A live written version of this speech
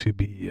to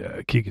be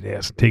kicking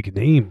ass and taking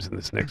names in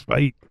this next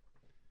fight.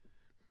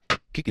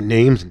 Kicking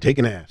names and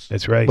taking ass.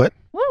 That's right. What?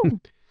 Woo.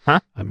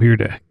 I'm here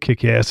to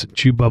kick ass and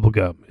chew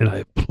bubblegum, and I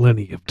have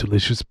plenty of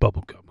delicious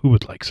bubblegum. Who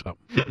would like some?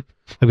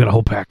 I've got a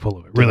whole pack full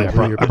of it. Really, I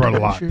brought a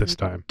lot this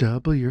time.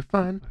 Double your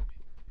fun.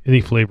 Any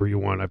flavor you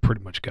want, I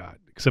pretty much got,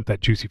 except that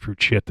juicy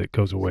fruit shit that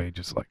goes away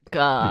just like.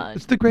 God.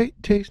 It's the great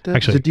taste of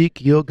Actually-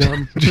 Ezekiel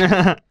gum.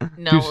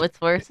 No, what's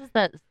worse is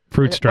that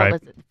Fruit stripe.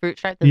 What was it? Fruit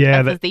stripe.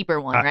 Yeah, That's the deeper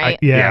one, right?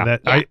 Yeah.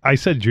 Yeah. I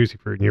said juicy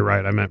fruit, and you're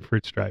right. I meant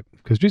fruit stripe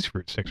because juicy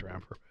fruit sticks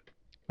around for a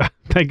bit.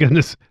 Thank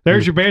goodness.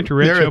 There's your banter,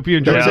 Rich. Hope you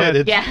enjoyed That's it.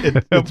 it. Yeah.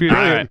 It's Hope you-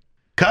 brilliant.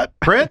 Cut,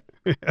 print.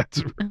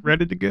 It's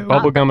ready to go.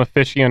 Bubblegum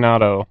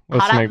aficionado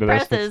listening to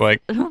this. presses. It's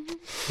like,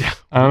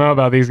 I don't know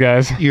about these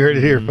guys. You heard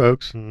it here,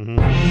 folks.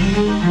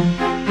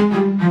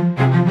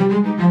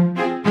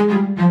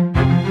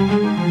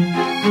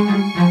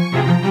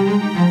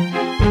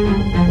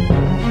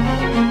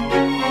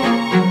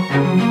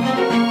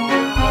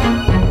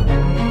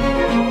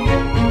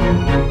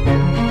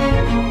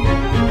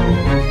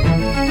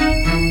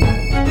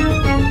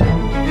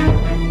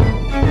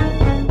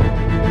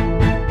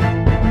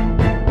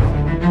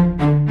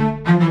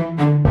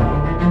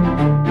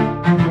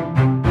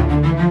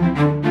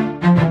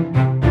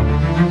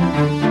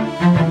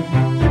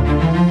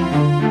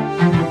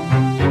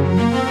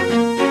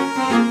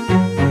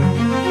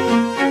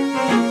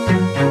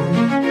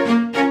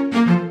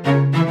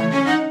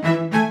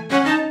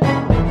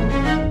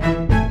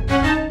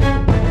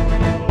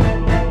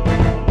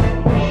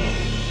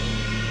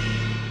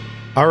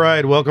 All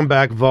right, welcome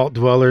back, Vault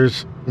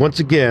Dwellers. Once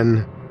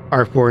again,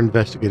 our four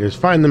investigators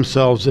find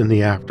themselves in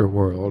the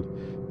afterworld.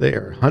 They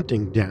are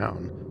hunting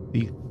down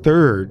the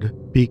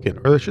third beacon,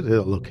 or I should say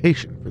the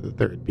location for the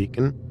third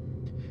beacon.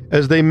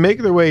 As they make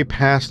their way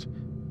past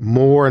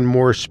more and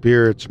more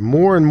spirits,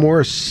 more and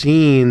more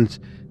scenes,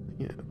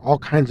 all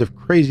kinds of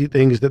crazy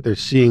things that they're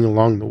seeing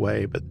along the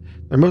way, but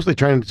they're mostly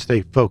trying to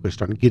stay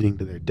focused on getting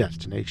to their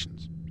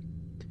destinations.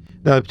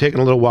 Now, they've taken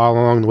a little while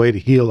along the way to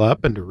heal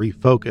up and to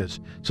refocus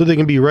so they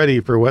can be ready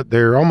for what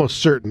they're almost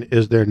certain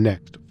is their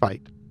next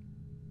fight.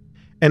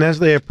 And as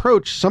they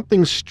approach,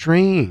 something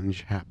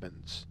strange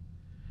happens.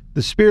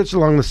 The spirits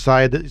along the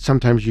side that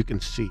sometimes you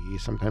can see,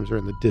 sometimes are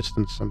in the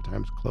distance,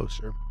 sometimes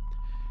closer.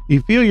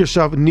 You feel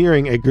yourself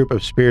nearing a group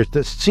of spirits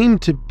that seem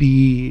to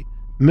be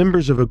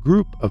members of a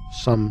group of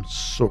some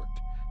sort.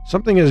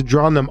 Something has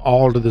drawn them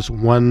all to this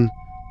one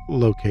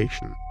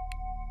location.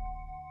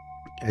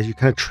 As you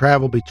kind of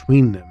travel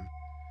between them,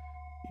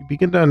 you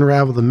begin to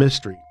unravel the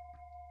mystery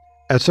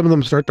as some of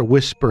them start to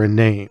whisper a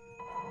name,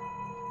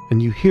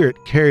 and you hear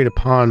it carried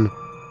upon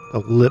the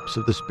lips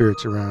of the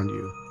spirits around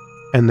you,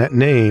 and that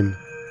name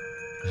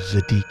is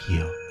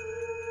Ezekiel.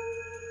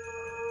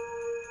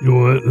 You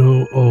know what?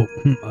 No,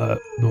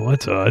 no,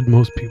 that's odd.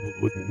 Most people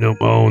wouldn't know.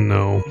 Oh,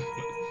 no.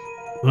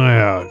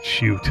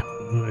 Shoot.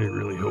 I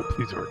really hope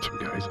these aren't some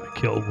guys I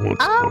killed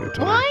once upon a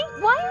time.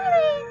 Why are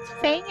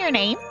they saying your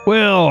name?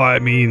 Well, I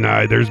mean,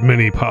 there's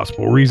many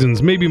possible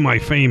reasons. Maybe my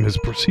fame has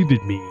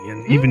preceded me,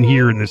 and even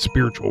here in the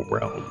spiritual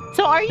realm.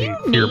 So are you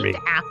They fear named me.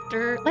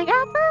 after a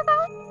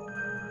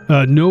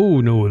god?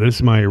 No, this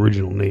is my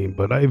original name,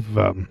 but I've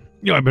been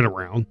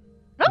around.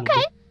 Okay.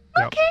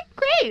 Yeah.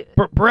 Okay,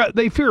 great.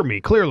 They fear me,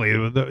 clearly,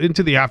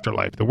 into the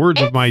afterlife. The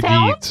words of my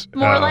sounds deeds.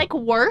 more like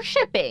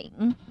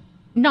worshiping,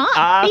 not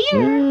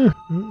fear. I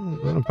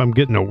don't know if I'm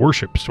getting a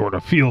worship sort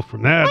of feel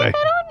from that. Like,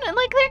 I don't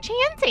like they're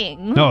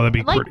chanting. No, that'd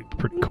be Like,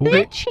 pretty cool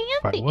They're if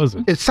I chanting.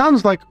 wasn't. It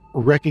sounds like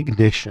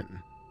recognition,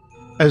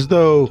 as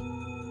though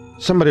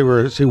somebody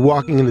were, say,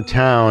 walking into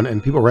town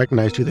and people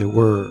recognized who they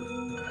were.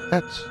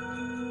 That's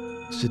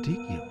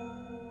Ezekiel.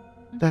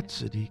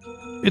 That's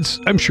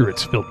Ezekiel. I'm sure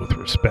it's filled with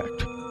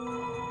respect.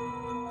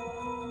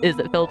 Is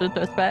it filled with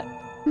respect?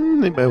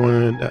 Anybody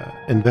want to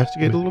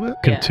investigate a little bit?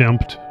 Yeah.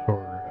 Contempt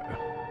or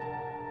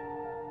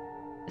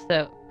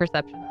So,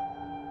 perception.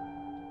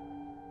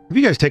 If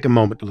you guys take a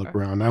moment to look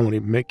around, I won't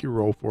even make you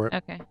roll for it.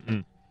 Okay.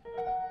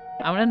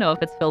 I want to know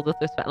if it's filled with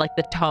respect, like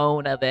the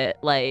tone of it,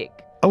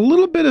 like... A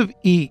little bit of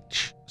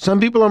each.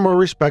 Some people are more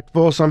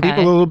respectful, some people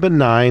Okay. a little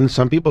benign,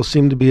 some people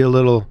seem to be a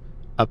little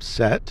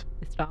upset,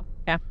 Stop.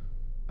 Yeah.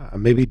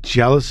 maybe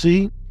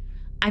jealousy.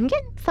 I'm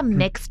getting some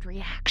mixed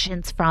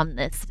reactions from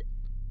this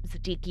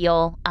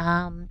Ezekiel.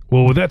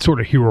 well, with that sort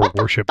of hero What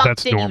the worship, fuck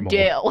that's did you normal.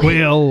 do?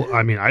 Well,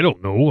 I mean, I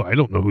don't know. I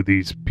don't know who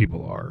these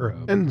people are.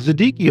 And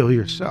Ezekiel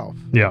yourself.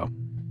 Yeah.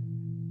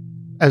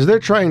 As they're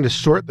trying to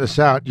sort this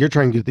out, you're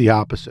trying to do the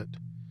opposite.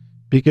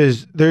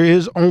 Because there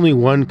is only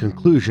one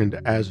conclusion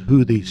as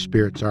who these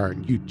spirits are,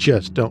 and you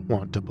just don't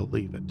want to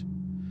believe it.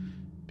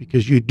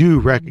 Because you do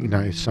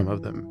recognize some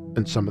of them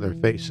and some of their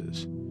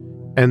faces.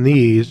 And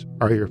these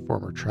are your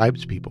former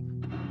tribespeople.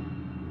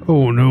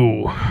 Oh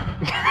no.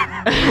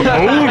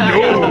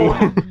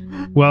 Oh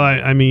no. Well,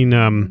 I mean,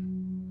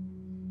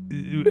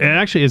 and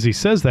actually, as he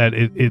says that,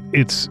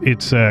 it's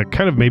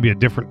kind of maybe a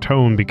different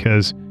tone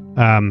because,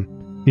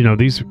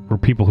 these were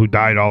people who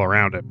died all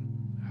around him.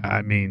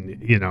 I mean,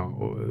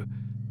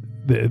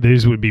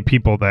 these would be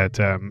people that,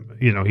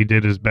 he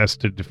did his best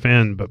to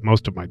defend, but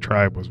most of my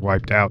tribe was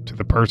wiped out to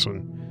the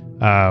person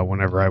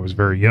whenever I was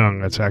very young.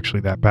 That's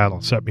actually that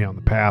battle set me on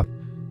the path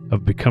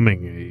of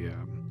becoming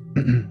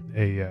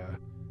a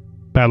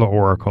battle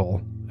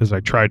oracle, as I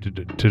tried to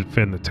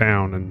defend the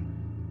town and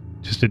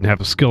just didn't have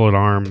the skill at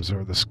arms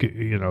or the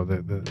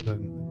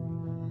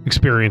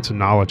experience and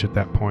knowledge at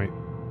that point.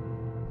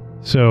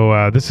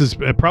 So this is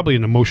probably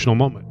an emotional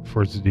moment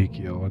for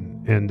Zedekiel,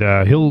 and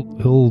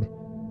he'll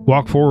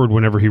walk forward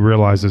whenever he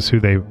realizes who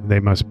they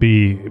must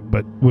be,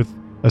 but with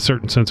a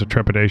certain sense of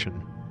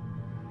trepidation.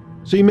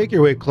 So you make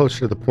your way closer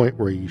to the point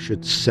where you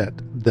should set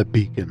the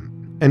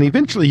beacon, and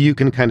eventually you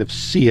can kind of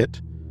see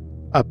it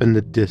up in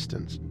the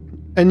distance.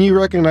 And you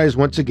recognize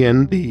once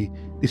again the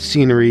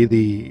scenery,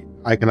 the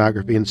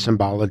iconography and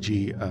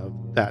symbology of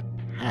that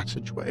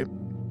passageway.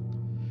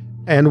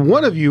 And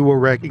one of you will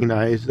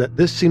recognize that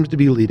this seems to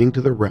be leading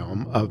to the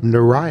realm of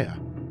Neriah.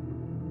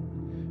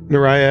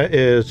 Neriah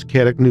is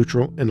chaotic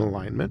neutral in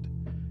alignment,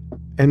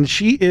 and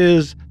she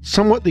is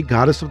somewhat the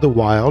goddess of the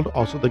wild,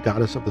 also the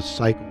goddess of the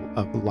cycle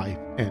of life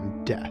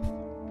and death.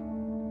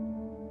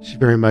 She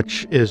very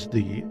much is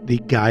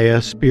the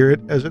Gaia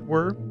spirit, as it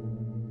were.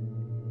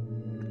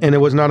 And it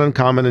was not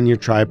uncommon in your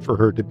tribe for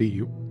her to be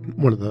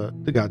one of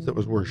the gods that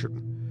was worshipped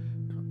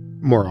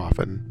more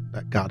often,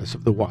 that goddess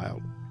of the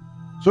wild.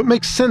 So it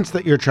makes sense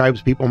that your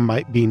tribe's people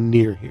might be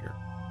near here.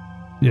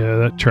 Yeah,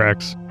 that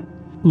tracks.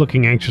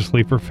 Looking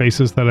anxiously for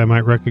faces that I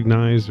might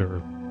recognize,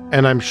 or...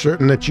 And I'm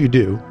certain that you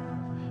do.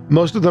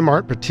 Most of them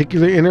aren't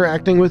particularly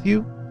interacting with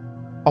you,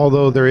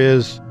 although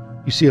you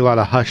see a lot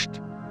of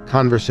hushed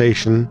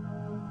conversation.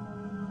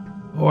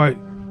 Oh, I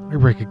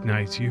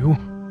recognize you.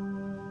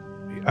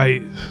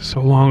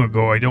 So long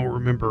ago, I don't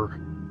remember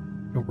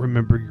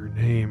your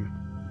name,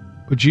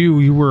 but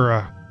you were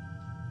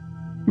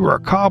a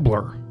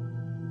cobbler,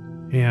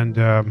 and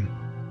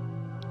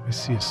I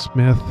see a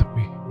smith.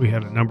 We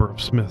had a number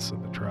of smiths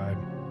in the tribe.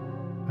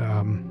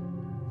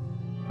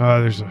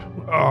 There's the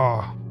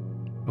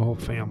whole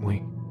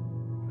family.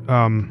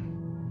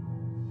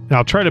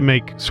 I'll try to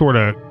make sort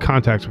of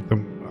contacts with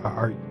them.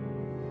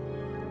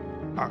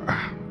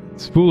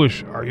 It's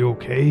foolish. Are you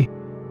okay?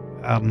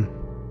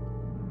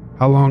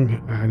 How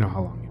long? I know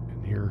how long you've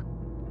been here.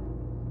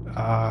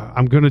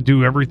 I'm going to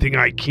do everything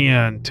I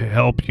can to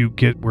help you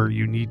get where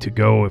you need to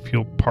go. If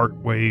you'll part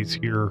ways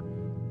here,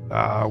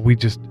 we're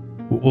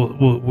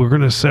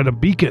going to set a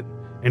beacon,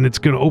 and it's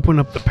going to open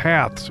up the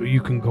path so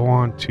you can go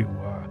on to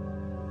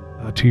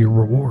your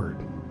reward.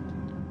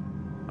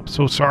 I'm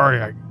so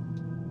sorry.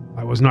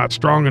 I was not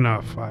strong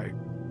enough.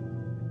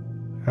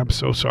 I'm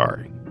so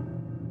sorry.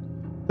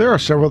 There are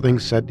several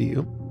things said to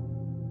you.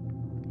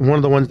 One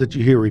of the ones that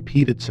you hear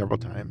repeated several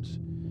times.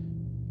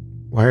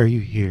 Why are you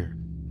here?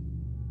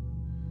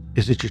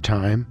 Is it your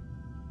time?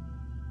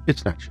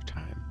 It's not your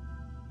time.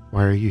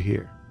 Why are you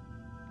here?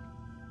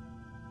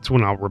 It's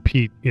when I'll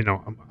repeat,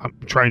 I'm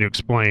trying to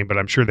explain, but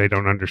I'm sure they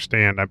don't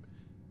understand.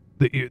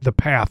 The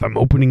path, I'm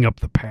opening up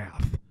the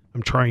path.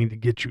 I'm trying to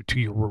get you to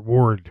your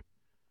reward.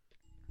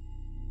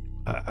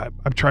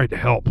 I'm trying to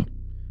help.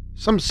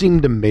 Some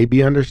seem to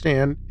maybe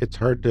understand. It's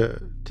hard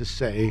to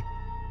say.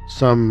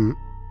 Some,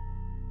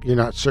 you're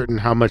not certain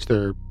how much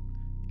they're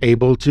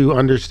able to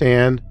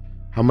understand,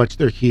 how much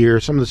they're here.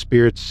 Some of the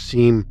spirits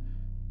seem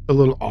a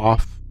little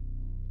off,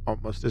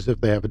 almost as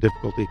if they have a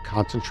difficulty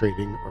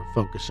concentrating or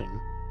focusing.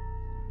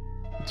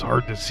 It's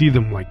hard to see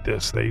them like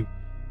this.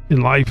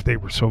 In life, they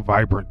were so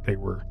vibrant. They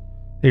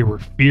were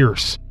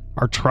fierce.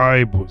 Our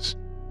tribe was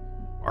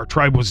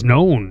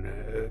known.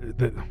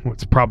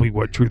 That's probably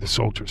what drew the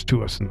soldiers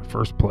to us in the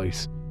first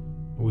place.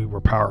 We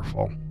were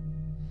powerful.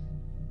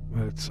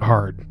 It's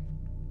hard.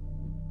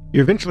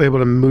 You're eventually able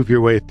to move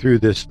your way through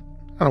this,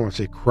 I don't want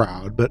to say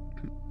crowd, but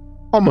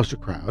almost a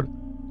crowd,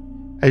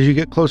 as you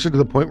get closer to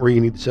the point where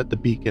you need to set the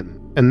beacon.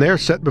 And there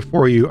set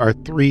before you are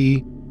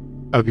 3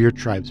 of your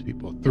tribe's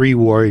people, 3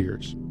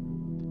 warriors.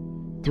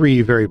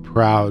 3 very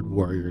proud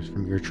warriors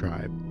from your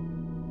tribe.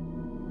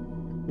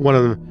 One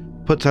of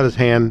them puts out his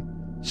hand,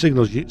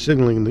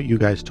 signaling you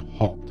guys to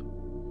halt.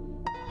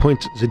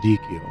 Points at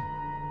Zedekiel.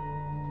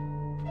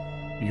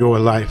 Your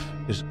life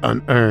is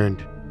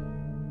unearned.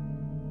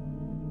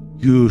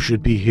 You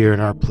should be here in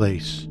our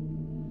place.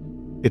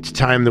 It's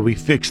time that we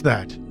fix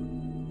that.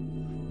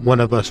 One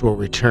of us will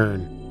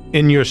return.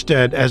 In your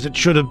stead, as it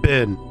should have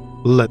been,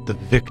 let the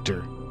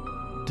victor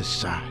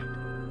decide.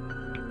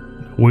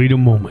 Wait a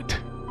moment.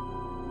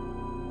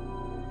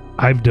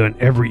 I've done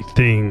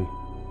everything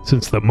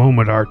since the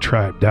moment our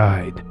tribe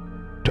died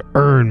to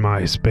earn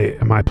my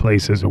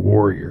place as a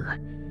warrior.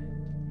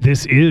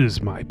 This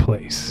is my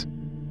place.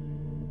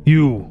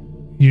 You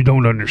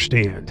don't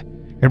understand.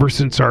 Ever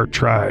since our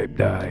tribe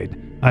died,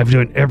 I've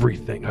done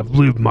everything. I've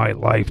lived my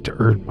life to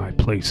earn my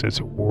place as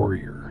a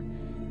warrior.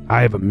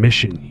 I have a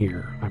mission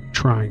here. I'm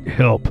trying to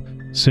help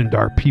send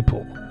our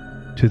people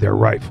to their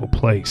rightful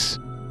place.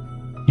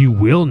 You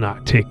will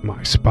not take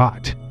my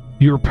spot.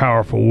 You're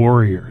powerful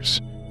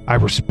warriors. I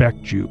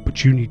respect you,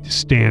 but you need to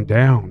stand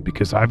down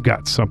because I've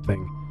got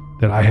something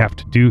that I have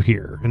to do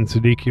here. And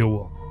Zedekiel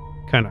will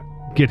kind of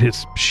get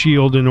his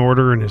shield in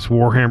order and his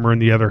warhammer in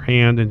the other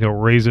hand, and he'll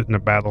raise it in a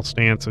battle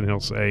stance, and he'll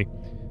say,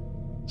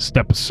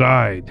 "Step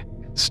aside,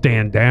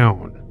 stand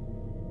down.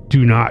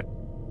 Do not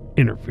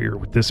interfere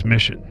with this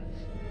mission."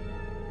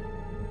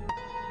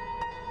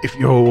 If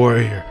you're a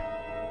warrior,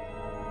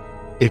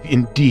 if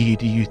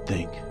indeed you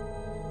think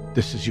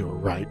this is your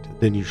right,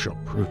 then you shall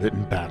prove it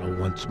in battle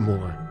once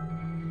more.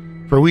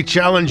 For we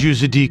challenge you,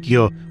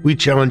 Zedekiel. We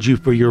challenge you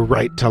for your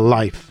right to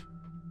life.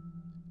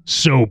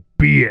 So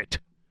be it.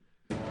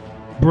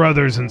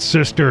 Brothers and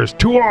sisters,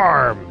 to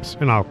arms!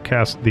 And I'll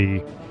cast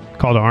the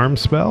call to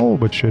arms spell,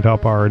 which should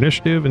help our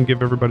initiative and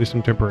give everybody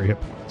some temporary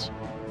hit points.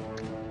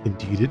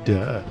 Indeed it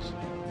does.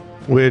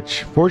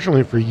 Which,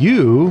 fortunately for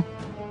you,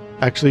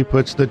 actually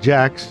puts the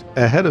Jacks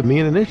ahead of me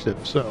in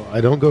initiative, so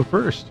I don't go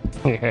first.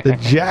 The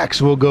Jacks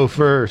will go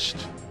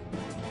first.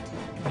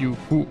 You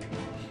fool.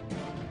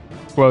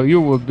 While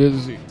you were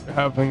busy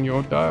having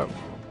your dialogue,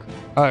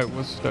 I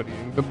was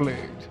studying the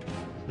blade.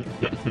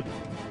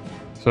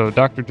 So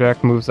Dr.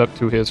 Jack moves up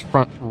to his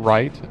front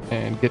right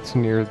and gets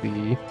near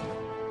the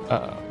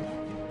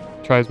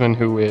tribesman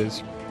who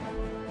is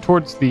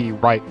towards the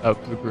right of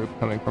the group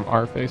coming from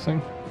our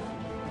facing.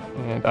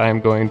 And I am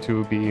going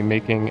to be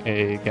making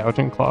a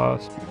Gouging Claw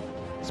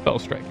spell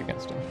strike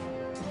against him.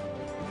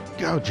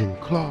 Gouging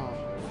Claw.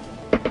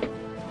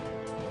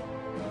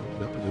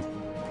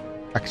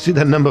 I can see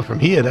that number from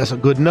here. That's a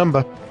good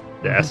number.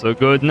 That's a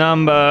good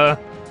number.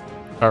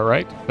 All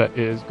right, that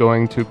is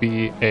going to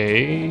be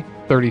a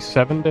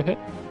 37 to hit.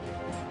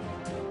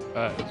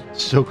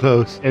 So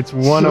close. It's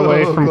one So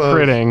away from close.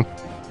 critting,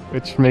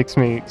 which makes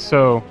me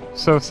so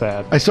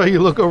sad. I saw you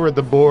look over at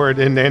the board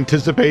in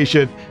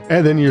anticipation,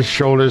 and then your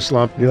shoulders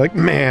slumped. And you're like,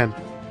 man.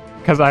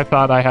 Because I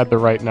thought I had the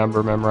right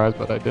number memorized,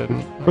 but I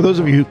didn't. For those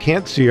of you who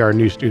can't see our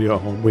new studio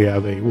home, we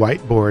have a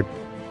whiteboard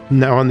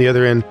now on the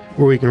other end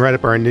where we can write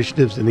up our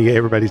initiatives and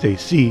everybody's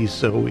ACs,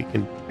 so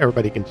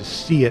everybody can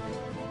just see it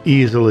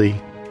easily.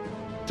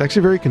 It's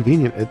actually very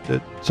convenient.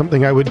 It's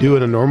something I would do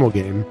in a normal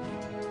game.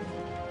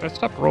 Did I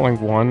stop rolling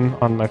 1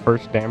 on my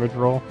first damage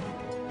roll?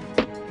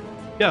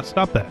 Yeah,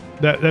 stop that.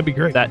 That'd be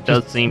great. That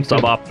does seem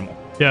suboptimal.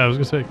 Yeah, I was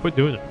gonna say, quit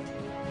doing it.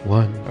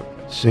 One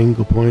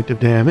single point of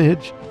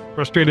damage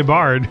Frustrated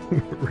Bard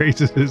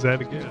raises his head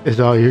again. is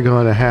all you're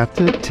going to have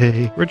to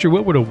take. Richard,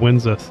 what would a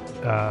wins us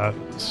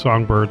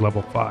Songbird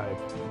level 5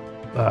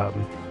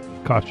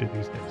 cost you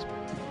these days?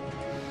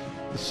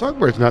 The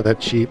Songbird's not that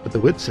cheap, but the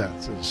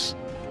Widsets is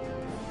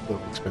a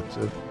little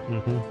expensive.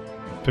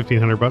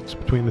 $1,500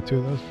 between the two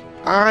of those.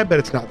 I bet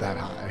it's not that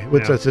high.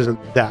 Widsets isn't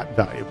that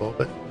valuable,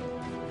 but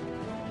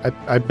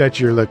I bet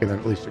you're looking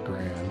at least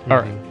 $1,000. All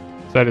right.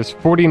 So that is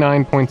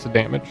 49 points of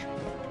damage.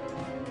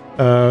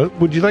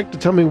 Would you like to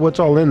tell me what's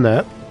all in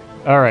that?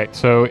 All right.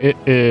 So it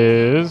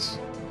is,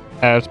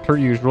 as per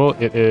usual,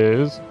 it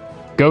is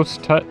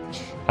Ghost Touch.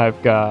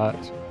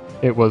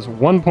 It was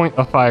 1 point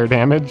of fire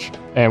damage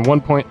and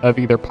 1 point of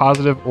either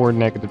positive or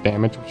negative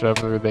damage,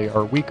 whichever they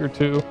are weaker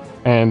to.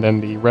 And then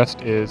the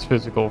rest is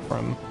physical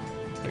from...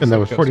 And that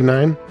was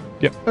 49?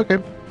 Yep. Okay.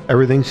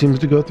 Everything seems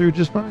to go through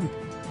just fine.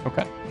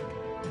 Okay.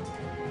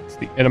 It's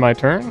the end of my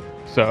turn.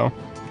 So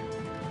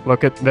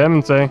look at them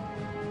and say,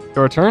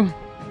 your turn.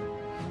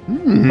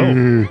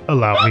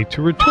 Allow me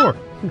to retort.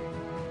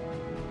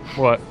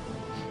 What?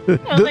 I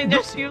was like,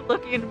 there's you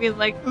looking at me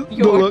like,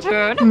 your look-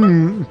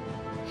 turn.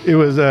 It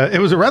was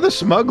a rather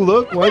smug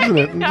look, wasn't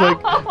it? It's like,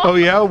 oh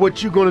yeah,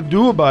 what you gonna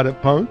do about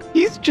it, punk?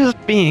 He's just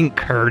being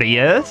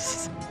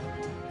courteous.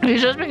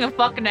 He's just being a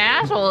fucking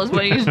asshole is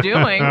what he's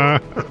doing.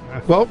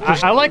 Well,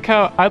 I like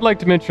how I'd like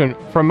to mention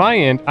from my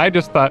end, I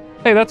just thought,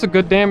 hey, that's a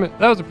good damage.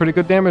 That was a pretty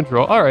good damage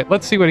roll. All right,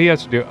 let's see what he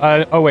has to do.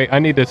 Oh wait, I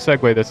need to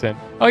segue this in.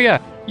 Oh yeah,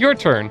 your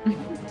turn.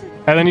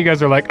 And then you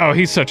guys are like, oh,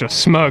 he's such a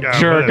smug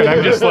jerk. And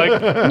I'm just like,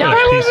 No,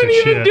 I wasn't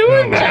even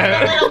doing Just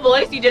that. the little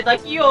voice you did,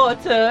 like, your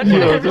turn.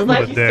 I'm just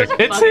like, he's such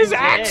a It's fucking his dick.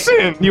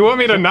 accent. You want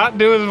me to not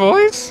do his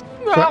voice?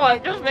 No,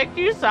 it just makes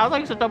you sound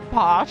like such a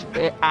posh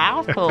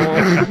asshole.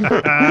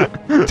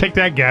 Take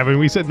that, Gavin.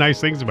 We said nice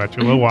things about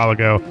you a little while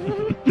ago.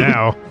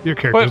 Now, your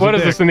character's What a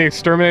is dick. this in The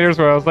Exterminators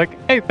where I was like,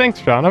 hey, thanks,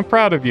 Sean. I'm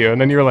proud of you. And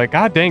then you were like,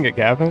 God dang it,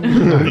 Gavin.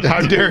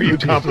 how dare you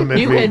compliment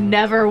You me? can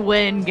never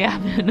win, I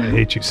Gavin.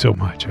 hate you so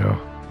much, oh.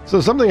 So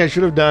something I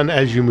should have done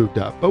as you moved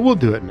up, but we'll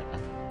do it now.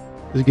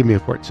 Just give me a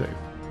fort save.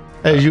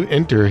 As you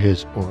enter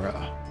his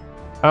aura.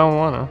 I don't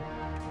want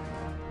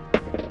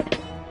to.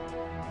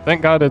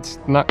 Thank God it's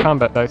not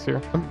combat dice here.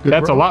 Good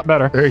That's a roll. lot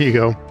better. There you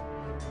go.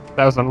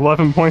 That was an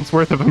 11 points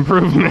worth of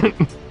improvement.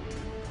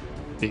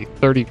 The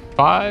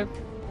 35.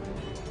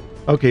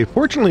 Okay,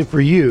 fortunately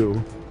for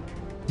you,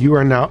 you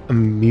are now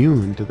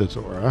immune to this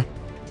aura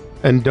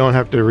and don't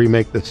have to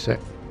remake this save.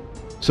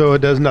 So it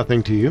does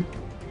nothing to you.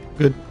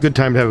 Good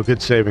time to have a good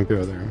saving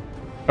throw there.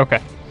 Okay.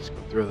 Just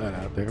go throw that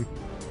out there.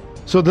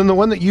 So then the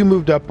one that you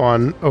moved up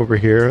on over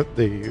here,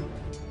 the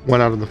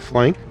one out on the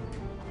flank,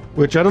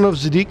 which I don't know if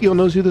Zedekiel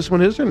knows who this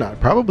one is or not.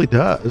 Probably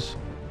does.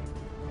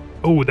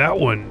 Oh, that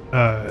one,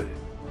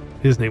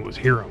 his name was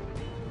Hiram.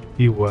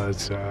 He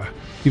was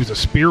a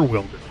spear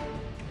wielder.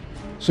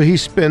 So he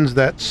spins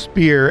that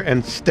spear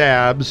and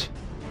stabs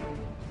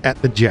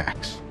at the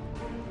jacks.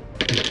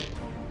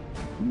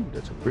 Ooh,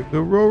 that's a pretty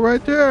good roll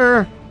right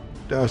there.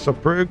 That's a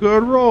pretty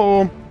good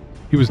roll.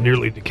 He was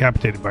nearly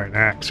decapitated by an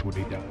axe when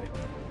he died.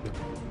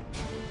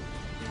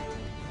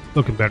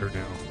 Looking better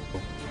now.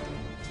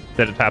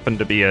 Did it happen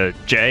to be a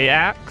J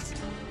axe?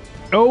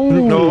 Oh!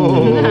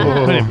 No.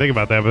 I didn't think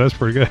about that, but that's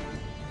pretty good.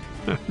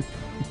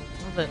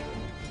 Was it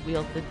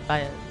wielded by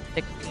a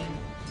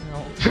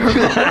 16-year-old?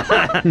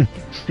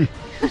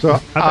 So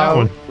that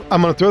one.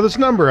 I'm going to throw this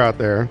number out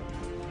there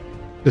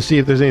to see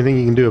if there's anything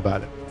you can do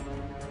about it.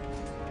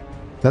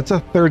 That's a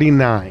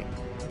 39.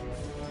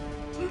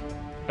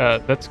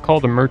 That's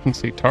called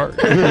emergency target.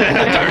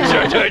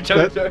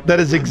 That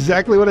is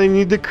exactly what I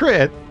need to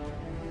crit.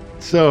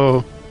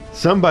 So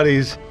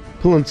somebody's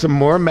pulling some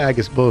more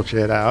Magus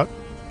bullshit out.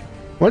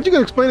 Why don't you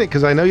go explain it?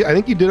 Because I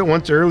think you did it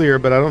once earlier,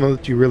 but I don't know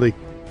that you really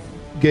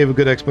gave a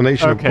good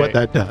explanation of what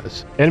that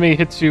does. Enemy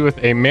hits you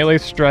with a melee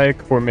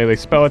strike or melee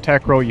spell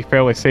attack roll. You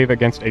fail a save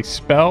against a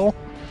spell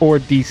or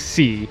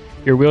DC.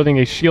 You're wielding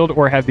a shield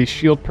or have the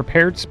shield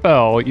prepared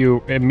spell.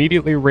 You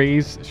immediately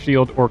raise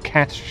shield or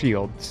cast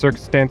shield. The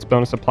circumstance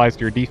bonus applies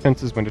to your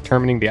defenses when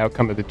determining the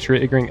outcome of the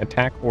triggering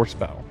attack or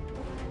spell.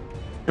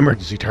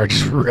 Emergency charge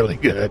is really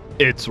good.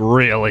 It's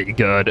really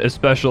good,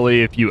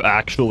 especially if you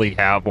actually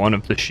have one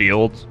of the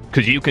shields,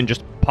 because you can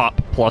just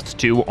pop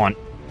 +2 on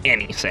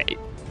any save.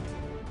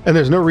 And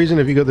there's no reason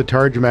if you go the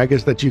Targe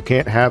Magus that you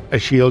can't have a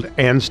shield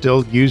and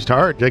still use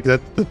Targe.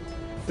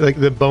 Like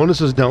the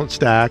bonuses don't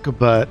stack,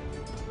 but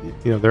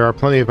there are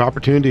plenty of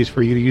opportunities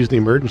for you to use the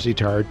emergency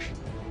charge.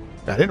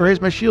 I didn't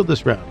raise my shield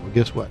this round. Well,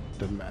 guess what?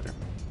 Doesn't matter.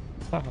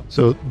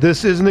 So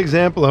this is an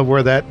example of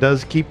where that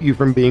does keep you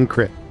from being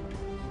crit.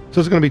 So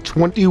it's going to be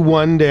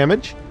 21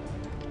 damage.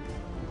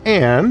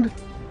 And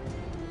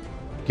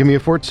give me a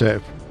fort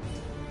save.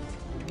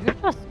 You're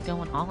just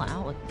going all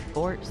out with the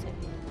fort save.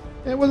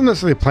 It wasn't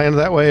necessarily planned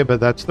that way,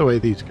 but that's the way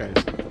these guys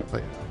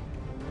play it.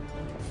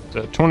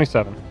 So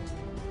 27.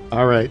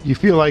 All right. You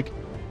feel like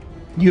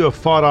you have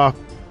fought off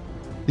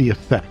the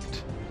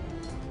effect.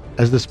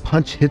 As this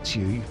punch hits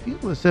you, you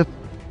feel as if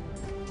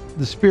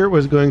the spirit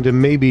was going to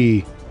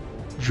maybe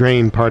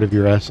drain part of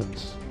your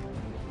essence.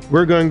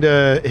 We're going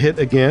to hit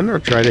again, or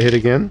try to hit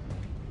again.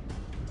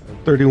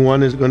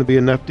 31 is going to be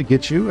enough to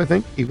get you, I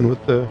think, even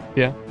with the...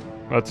 Yeah.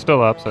 Well, it's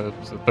still up, so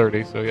it's a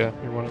 30, so yeah,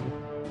 you're one of them.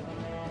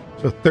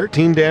 So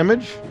 13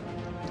 damage.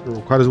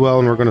 Roll quite as well,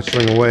 and we're going to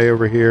swing away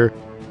over here.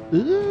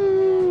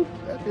 Ooh,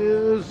 that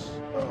is...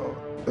 Oh,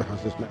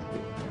 how's this math?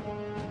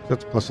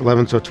 That's plus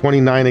 11, so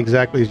 29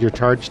 exactly. Is your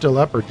charge still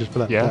up, or just for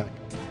that attack?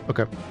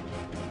 Okay.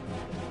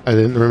 I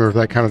didn't remember if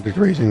that counted as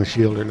raising the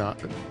shield or not.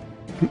 But...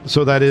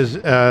 So that is,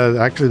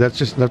 actually, that's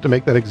just enough to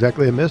make that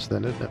exactly a miss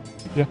then, isn't it?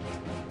 Yeah.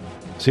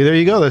 See, there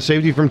you go. That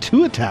saved you from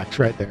 2 attacks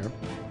right there.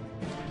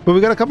 But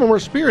we got a couple more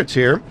spirits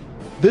here.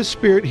 This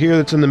spirit here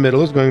that's in the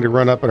middle is going to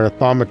run up at our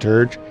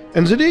thaumaturge.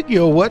 And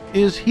Zadikio, what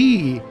is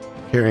he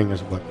carrying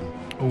as a weapon?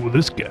 Oh,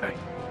 this guy.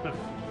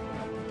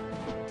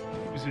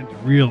 He's into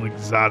real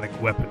exotic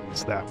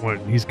weapons, that one.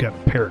 He's got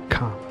a paracama. You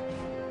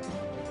know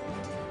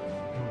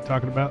what I'm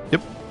talking about?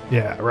 Yep.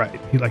 Yeah, right.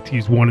 He likes to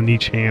use one in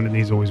each hand, and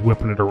he's always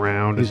whipping it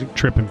around and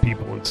tripping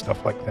people and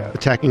stuff like that.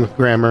 Attacking with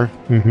grammar.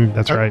 Mm-hmm,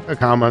 that's right. A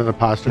comma and an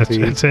apostrophe.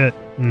 That's it.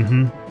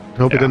 Mm-hmm.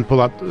 Hope he didn't pull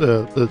out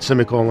the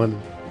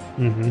semicolon.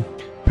 Mm-hmm.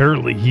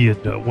 Apparently, he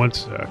had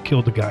once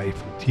killed a guy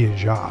from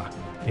Tianjia,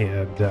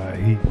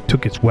 and he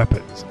took his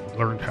weapons and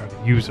learned how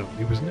to use them.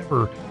 He was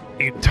never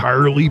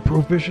entirely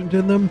proficient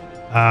in them,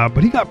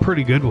 but he got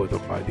pretty good with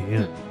them by the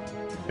end.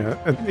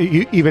 Yeah,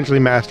 he eventually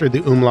mastered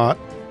the umlaut.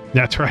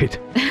 That's right.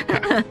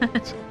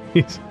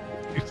 he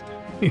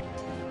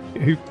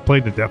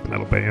played the death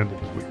metal band.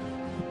 It was weird.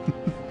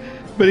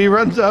 But he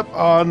runs up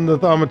on the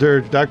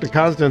thaumaturge, Dr.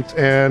 Constance,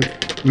 and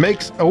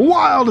makes a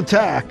wild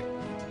attack,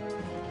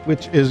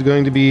 which is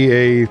going to be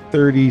a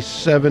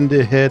 37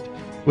 to hit,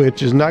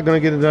 which is not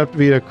going to get enough to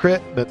be a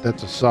crit, but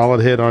that's a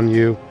solid hit on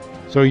you.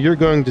 So you're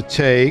going to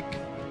take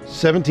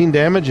 17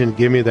 damage and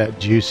give me that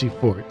juicy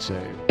fort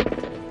save.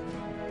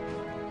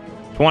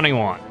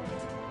 21.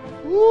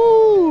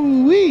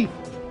 Woo-wee!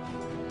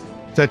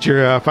 Is that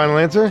your final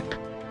answer?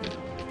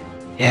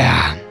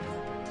 Yeah.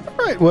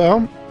 All right,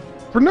 well,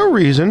 for no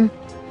reason,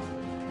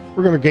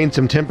 we're going to gain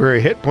some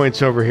temporary hit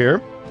points over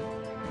here.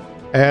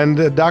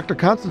 And Dr.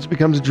 Constance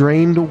becomes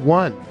drained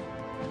 1.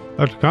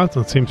 Dr.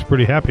 Constance seems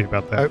pretty happy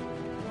about that.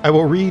 I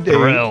will read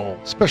a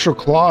special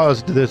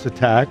clause to this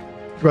attack.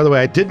 By the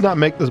way, I did not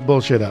make this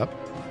bullshit up.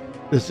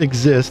 This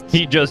exists.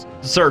 He just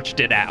searched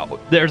it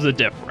out. There's a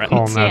difference.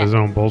 Calling out his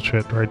own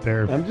bullshit right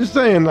there. I'm just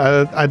saying,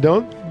 I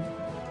don't...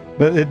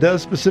 But it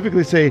does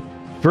specifically say,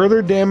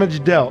 further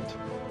damage dealt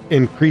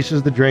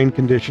increases the drain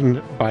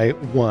condition by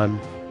 1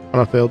 on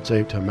a failed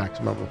save to a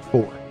maximum of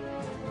 4.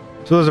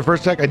 So there's a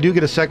first attack. I do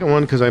get a second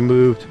one because I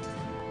moved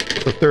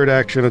the third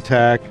action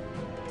attack.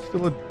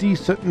 Still a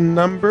decent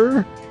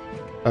number.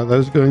 That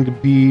is going to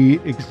be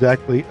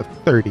exactly a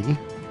 30,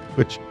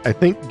 which I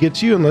think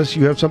gets you, unless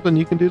you have something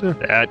you can do to...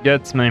 That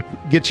gets me.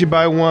 Gets you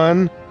by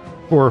 1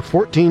 for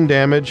 14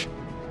 damage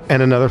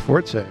and another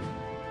fort save.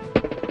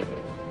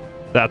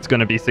 That's going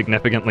to be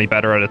significantly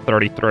better at a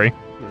 33.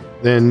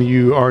 Then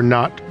you are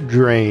not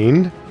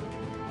drained.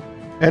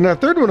 And our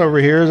third one over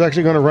here is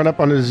actually going to run up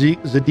on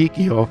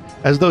Zedekiel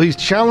as though he's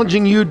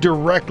challenging you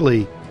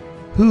directly.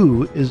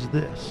 Who is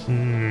this?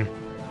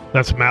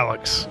 That's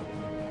Malix.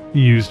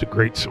 He used a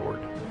great sword.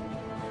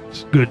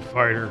 He's a good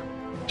fighter.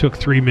 Took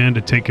 3 men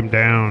to take him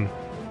down.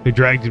 They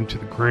dragged him to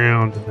the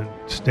ground and then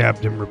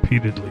stabbed him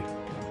repeatedly.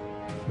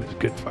 He was a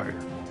good fighter.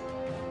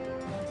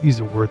 He's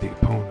a worthy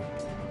opponent.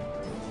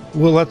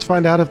 Well, let's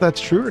find out if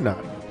that's true or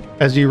not.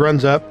 As he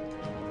runs up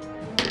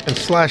and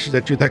slashes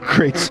at you, that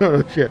great son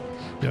of shit.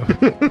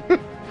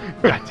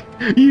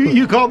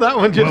 You called that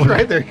one just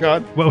right there,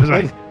 Sean.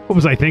 What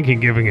was I thinking,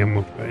 giving him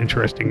an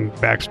interesting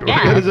backstory?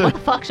 Yeah, what the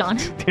fuck, Sean?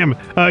 Damn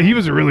it. He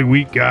was a really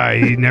weak guy.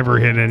 He never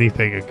hit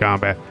anything in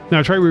combat.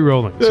 Now try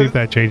re-rolling. See if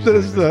that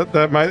changes.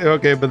 That might,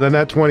 okay, but then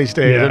that 20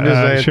 stays. Yeah, I'm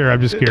just saying. sure,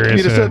 I'm just curious.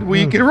 You just said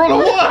weak and roll a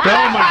 1. Oh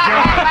my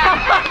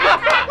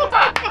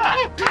god.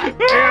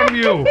 Damn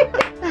you.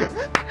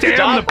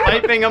 Stop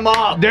piping him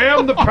off.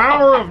 Damn the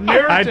power of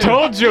narrative. I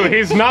told you,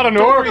 he's not an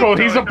oracle,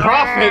 he's a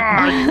prophet.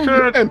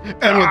 And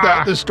with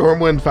that, the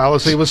Stormwind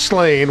fallacy was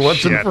slain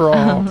once and Shit. for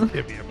all.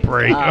 Give me a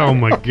break. Oh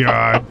my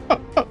god.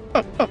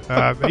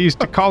 They used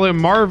to call him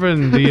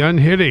Marvin the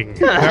Unhitting.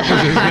 That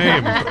was his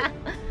name.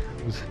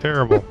 It was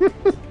terrible.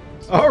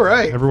 All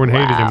right. Everyone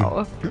hated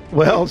him.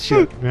 Well,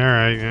 shit. All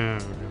right, yeah.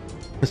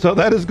 So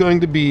that is going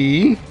to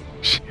be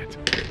Shit.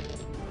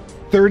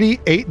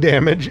 38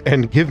 damage,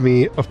 and give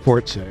me a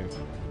fort save.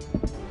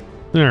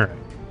 All right.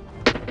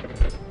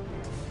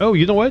 Oh,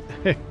 you know what?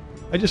 Hey,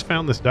 I just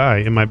found this die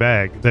in my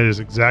bag that is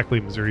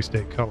exactly Missouri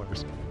State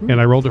colors. And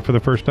I rolled it for the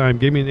first time.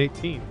 Gave me an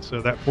 18.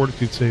 So that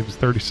fortitude save is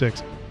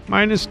 36.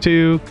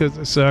 -2 because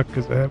I suck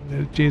because I haven't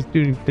had a chance to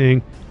do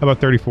anything. How about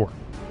 34?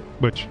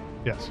 Which,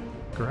 yes,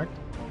 correct?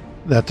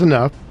 That's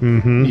enough.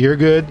 Mm-hmm. You're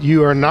good.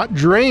 You are not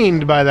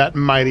drained by that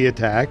mighty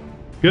attack.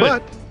 Good.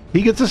 But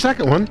he gets a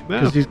second one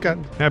because Yeah. he's got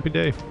Happy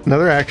day.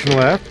 another action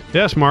left.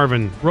 Yes,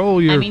 Marvin.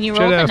 Roll your you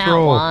rolled shit-ass an out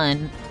roll.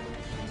 1.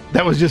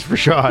 That was just for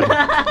Sean.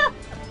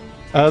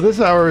 This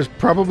hour is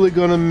probably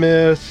going to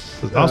miss.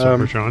 Also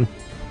for Sean.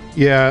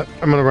 Yeah,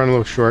 I'm going to run a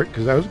little short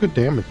because that was good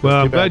damage. Well, Not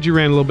I'm too bad. glad you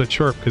ran a little bit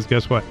short because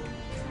guess what?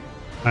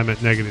 I'm at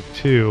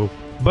 -2.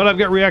 But I've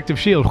got reactive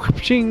shield.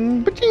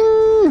 Ching.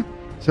 Ba-ching!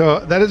 So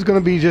that is going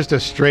to be just a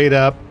straight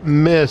up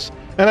miss.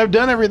 And I've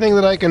done everything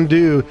that I can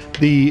do.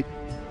 The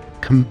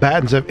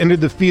combatants have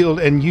entered the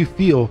field and you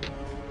feel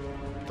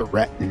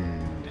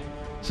threatened.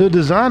 So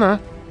Dazana,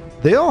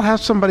 they all have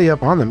somebody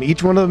up on them.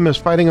 Each one of them is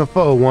fighting a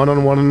foe,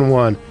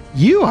 one-on-one.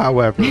 You,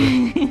 however,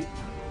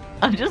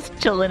 I'm just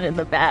chilling in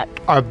the back.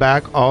 are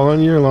back all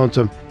on your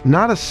lonesome.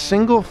 Not a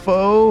single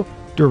foe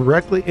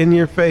directly in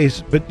your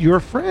face, but your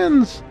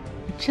friends.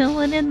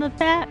 Chilling in the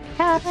back,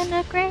 having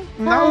a great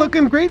time. Not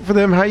looking great for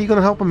them. How are you going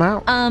to help them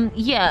out?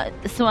 Yeah,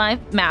 so I've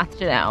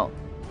mathed it out.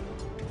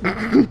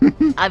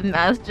 I've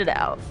mathed it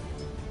out.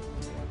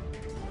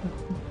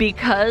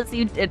 Because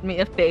you did me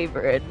a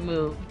favor and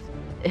moved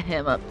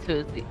him up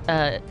to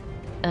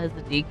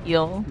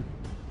Ezekiel,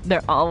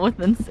 they're all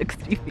within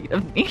 60 feet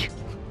of me.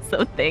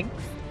 So thanks.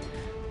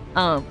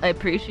 I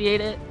appreciate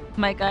it,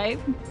 my guy.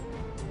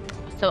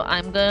 So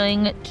I'm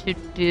going to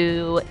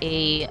do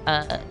a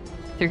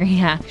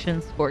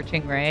 3-action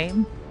Scorching Ray.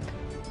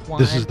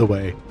 This is the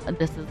way.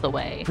 This is the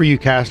way. For you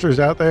casters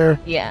out there,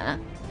 Yeah.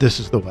 this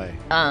is the way.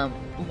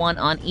 One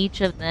on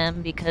each of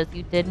them because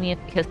you did me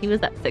because he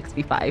was at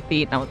 65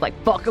 feet and I was like,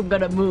 fuck, I'm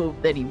gonna move.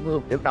 Then he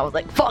moved and I was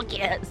like, fuck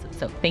yes.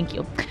 So thank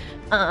you.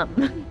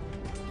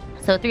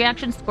 So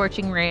 3-action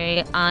Scorching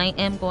Ray. I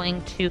am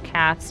going to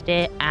cast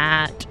it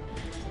at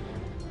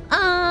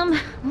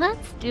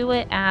let's do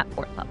it at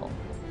 4th level.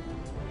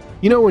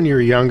 You know when you're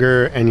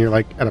younger and you're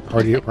like at a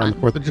party around the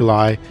 4th of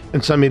July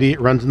and some idiot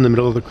runs in the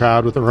middle of the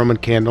crowd with a Roman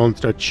candle and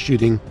starts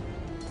shooting?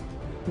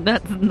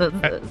 That's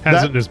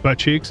Has it in his butt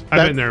cheeks?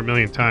 I've been there a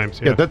million times.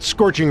 Yeah, that's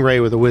Scorching Ray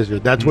with a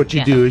wizard. That's what you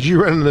Yeah. do is you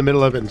run in the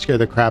middle of it and scare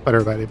the crap out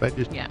of everybody by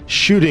just Yeah.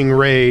 shooting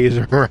rays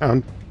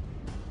around.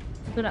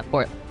 do it at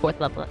 4th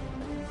level.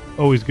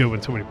 Always good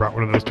when somebody brought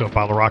one of those to a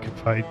bottle rocket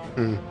fight.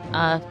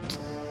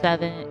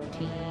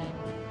 17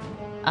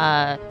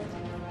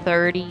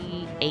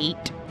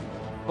 38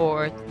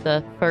 for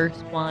the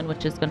first one,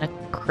 which is gonna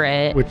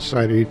crit. Which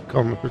side are you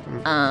calling the first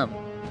one?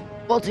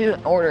 We'll do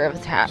an order of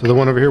attack. So the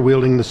one over here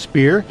wielding the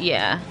spear,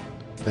 Yeah,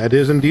 that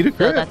is indeed a so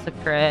crit. that's a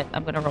crit.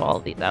 I'm gonna roll all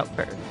these out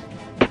first.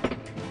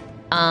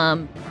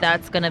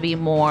 That's gonna be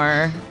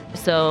more.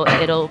 So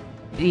it'll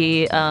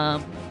be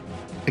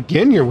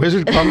Again, your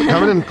wizard coming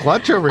in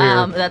clutch over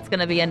here. that's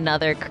gonna be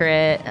another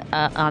crit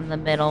on the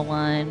middle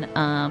one.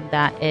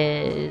 That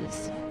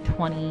is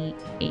 28.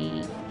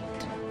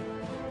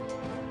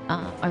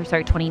 Or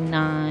sorry,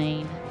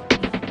 29.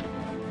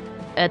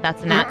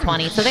 That's a nat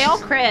 20. So they all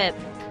crit.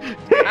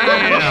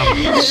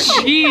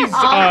 Jesus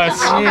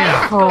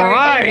Yeah.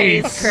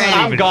 Christ!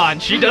 I'm gone.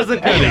 She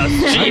doesn't need us.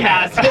 She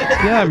has it.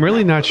 Yeah, I'm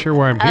really not sure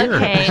why I'm here.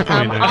 Okay, at this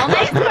point now. all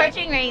my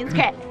Scorching Rays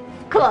crit.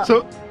 Cool.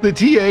 So the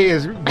TA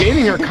is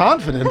gaining her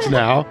confidence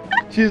now.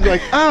 She's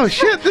like, oh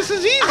shit, this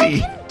is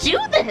easy. do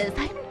this.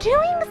 I'm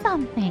doing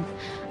something.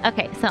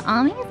 Okay, so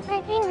on these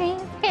freaking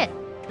rings hit.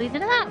 These are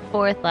that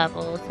 4th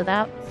level, so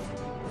that's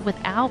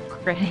without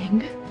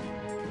critting.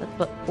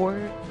 That's what,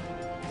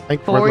 I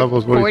think 4th level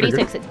is what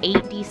 46. It's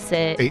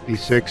 8d6.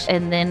 8d6.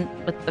 And then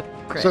with the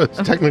crit. So it's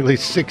technically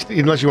 60,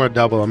 unless you want to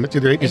double them. It's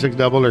either 8d6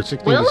 double or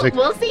 16d6.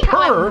 We'll see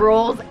how it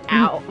rolls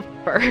out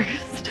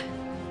first.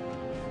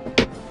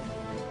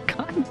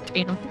 God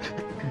damn. Okay.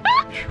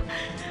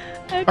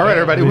 All right,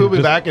 everybody, we'll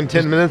be back in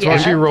 10 minutes while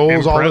she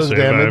rolls all this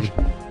damage.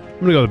 I'm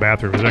gonna go to the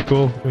bathroom. Is that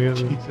cool?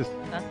 Jesus.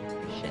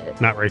 Shit.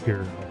 Not right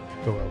here.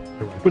 I'll go out.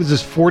 What is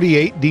this,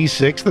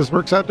 48d6 this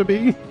works out to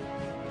be?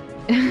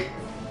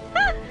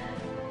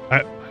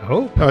 I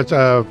hope. Oh, it's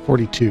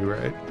 42,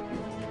 right?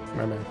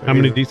 My math. How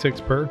many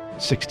d6 per?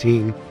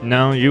 16.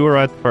 No, you were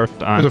right the first Is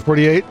time. it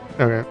 48?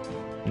 Okay.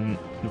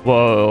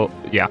 Well,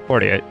 yeah,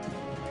 48.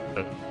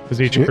 Is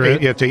each a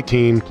crit? Yeah, it's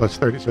 18 plus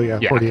 30, so yeah,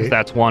 Yeah, 48.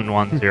 that's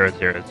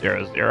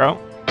 110000.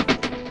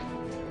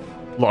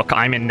 Look,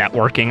 I'm in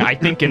networking. I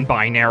think in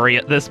binary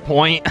at this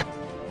point.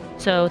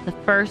 So the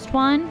first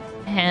one,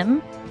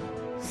 him,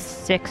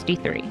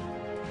 63.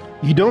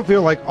 You don't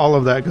feel like all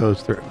of that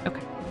goes through.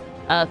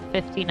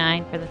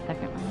 59 for the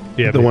second one.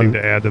 Do you have The anything one-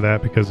 to add to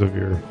that because of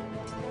your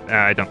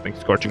I don't think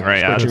Scorching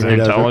Ray Scorching adds Ray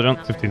doesn't.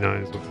 intelligence.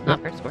 59?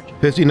 Not for Scorching.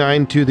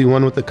 59 to the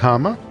one with the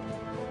comma.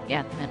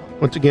 Yeah, the middle.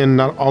 Once again,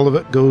 not all of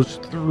it goes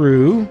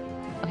through.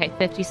 Okay,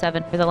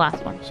 57 for the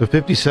last one. So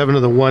 57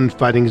 of the one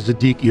fighting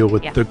Zedekiel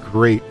with Yeah. the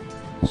great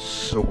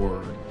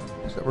sword.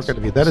 So we're going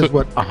to be, that is So-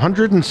 what,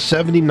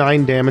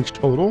 179 damage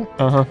total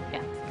Uh-huh.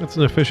 That's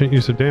an efficient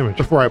use of damage.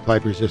 before I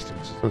applied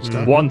resistance and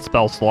stuff. One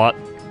spell slot.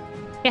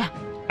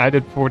 I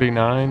did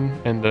 49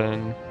 and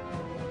then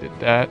did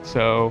that,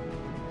 so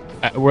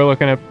we're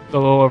looking at a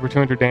little over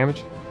 200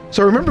 damage.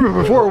 So remember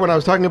before when I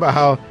was talking about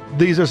how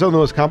these are some of the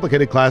most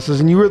complicated classes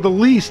and you were the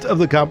least of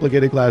the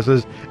complicated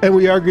classes, and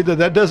we argued that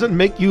that doesn't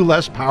make you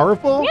less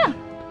powerful? Yeah.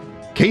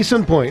 Case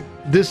in point,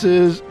 this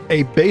is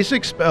a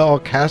basic spell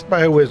cast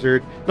by a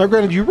wizard. Now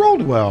granted, you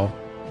rolled well,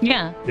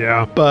 Yeah.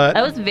 Yeah. but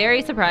That was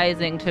very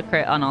surprising to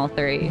crit on all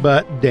 3.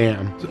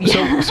 damn.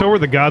 Yeah. So were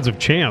the gods of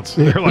chance.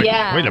 They're like,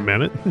 Yeah. wait a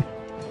minute.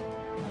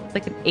 It's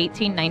like an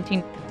 18,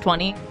 19,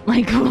 20.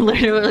 Like,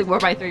 literally, we're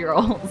by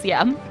 3-year-olds.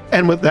 Yeah.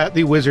 And with that,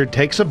 the wizard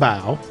takes a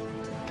bow.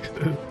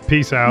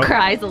 Peace out.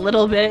 Cries a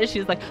little bit.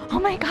 She's like, oh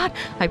my God.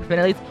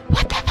 Hyperventilates.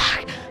 What the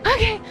fuck?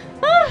 Okay.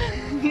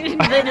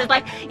 And then it's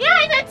like, yeah,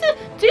 I meant to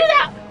do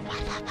that. What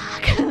the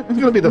fuck? It's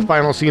going to be the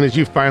final scene as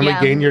you finally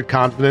Yeah. gain your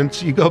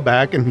confidence. You go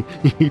back and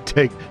you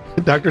take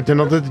Dr.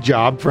 Tindleton's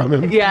job from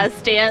him. Yeah,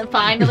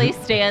 finally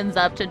stands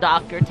up to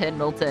Dr.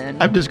 Tindleton.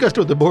 I've discussed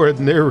with the board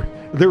and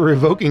they're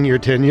revoking your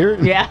tenure.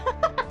 Yeah.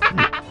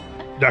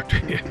 Dr.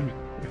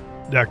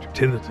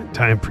 Tindleton,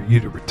 time for you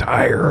to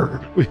retire.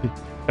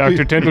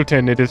 Dr.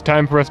 Tindleton, it is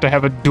time for us to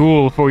have a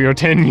duel for your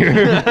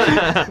tenure.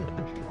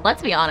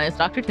 Let's be honest,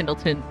 Dr.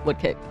 Tindleton would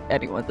kick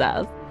anyone's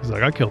ass. He's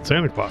like, I killed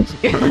Santa Claus.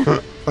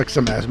 Like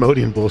some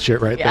Asmodean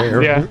bullshit right Yeah.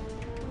 there. Yeah.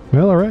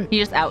 Well, all right. He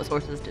just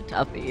outsources to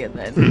Tuffy and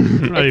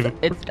then Not even-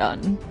 it's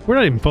done. We're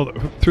not even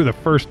through the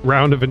first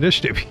round of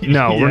initiative.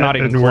 No, we're yet, not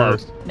even and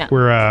close. No.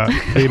 We're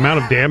the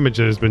amount of damage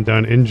that has been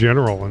done in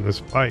general in this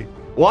fight.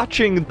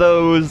 Watching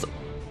those,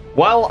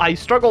 well, I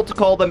struggle to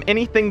call them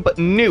anything but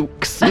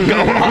nukes go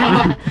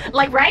off.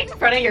 Like right in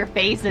front of your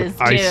faces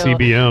too.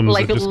 ICBMs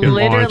Like that just get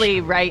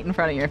literally right in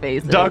front of your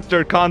faces.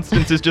 Dr.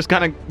 Constance is just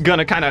gonna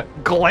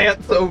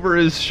glance over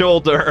his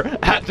shoulder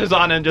at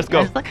Tizana and just I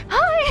go, was like,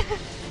 hi.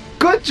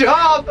 good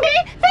job!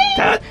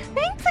 That-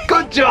 Thanks.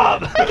 Good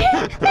job!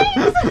 Okay,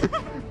 thanks.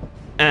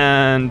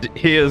 And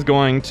he is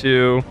going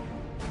to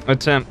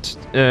attempt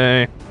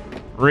a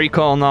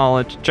recall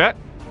knowledge check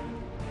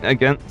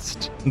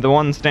against the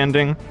one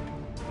standing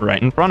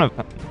right in front of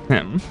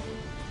him.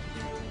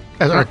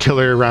 As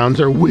artillery rounds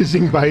are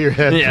whizzing by your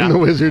head Yeah. from the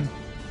wizard.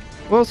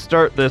 We'll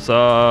start this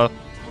off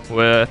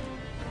with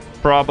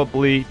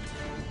probably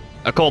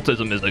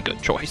occultism is a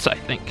good choice, I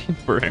think,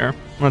 for here.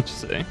 Let's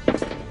see.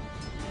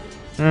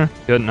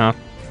 Good enough.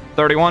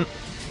 31.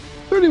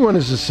 31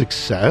 is a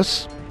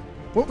success.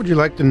 What would you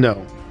like to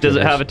know? Does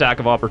it have attack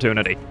of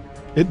opportunity?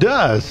 It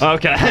does.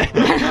 Okay.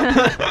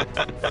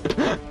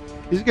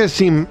 These guys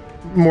seem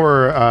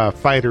more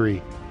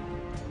fightery.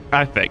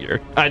 I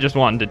figured. I just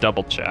wanted to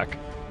double check.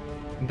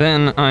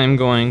 Then I'm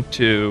going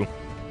to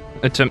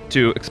attempt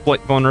to exploit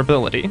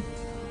vulnerability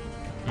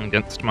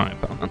against my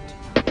opponent.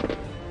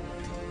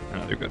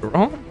 Another good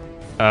roll.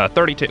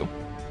 32.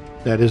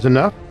 That is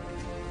enough.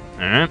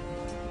 Alright.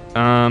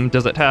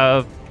 Does it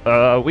have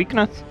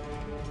weakness?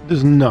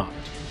 Does not.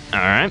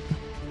 Alright.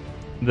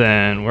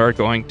 Then we're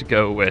going to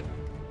go with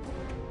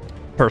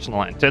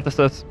personal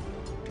antithesis.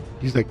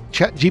 He's like,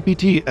 Chat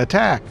GPT,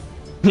 attack.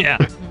 Yeah.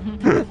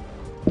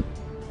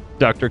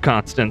 Dr.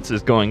 Constance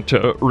is going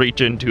to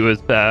reach into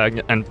his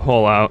bag and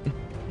pull out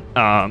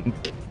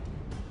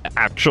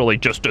actually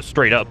just a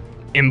straight up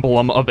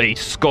emblem of a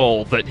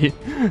skull that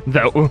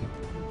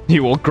he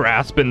will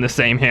grasp in the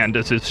same hand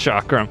as his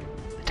chakram.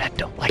 The dead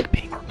don't like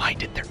being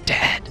reminded they're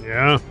dead.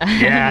 Yeah.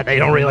 Yeah, they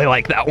don't really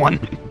like that one.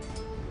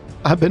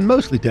 I've been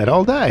mostly dead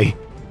all day.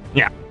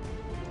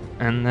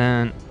 And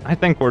then I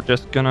think we're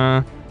just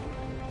gonna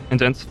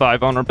intensify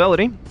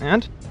vulnerability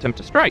and attempt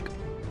to strike.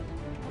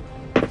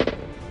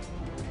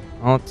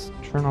 Well, let's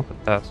turn off the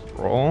test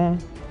roll.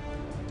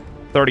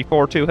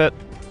 34 to hit,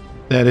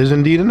 That is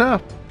indeed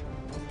enough.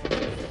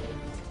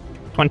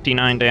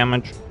 29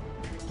 damage.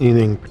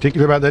 Anything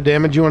particular about that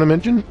damage you want to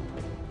mention?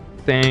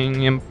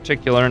 Thing in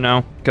particular,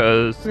 no,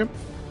 because Yep.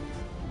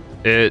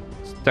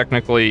 it's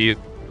technically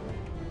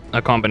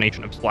a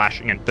combination of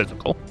slashing and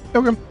physical.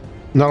 Okay.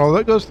 Not all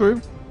that goes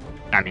through.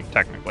 I mean,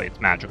 technically it's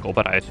magical,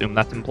 but I assume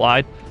that's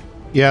implied.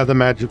 Yeah, the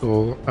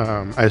magical,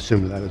 I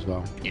assumed that as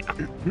well. Yeah.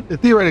 It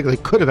theoretically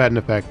could have had an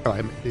effect, but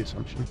I made the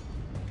assumption.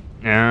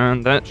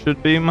 And that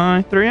should be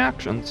my 3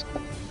 actions.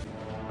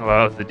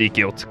 Allows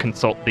Ezekiel to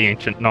consult the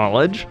ancient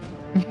knowledge.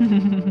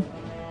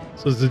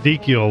 So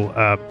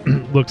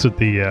Zedekiel looks at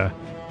the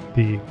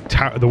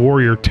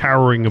warrior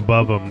towering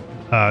above him,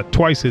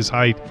 twice his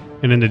height,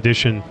 and in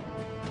addition,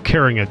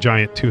 carrying a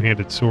giant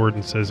two-handed sword,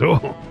 and says,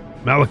 "Oh,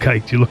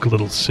 Malachite, you look a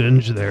little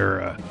singed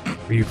there.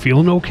 Are you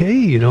feeling okay?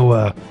 You know,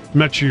 I'm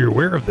not sure you're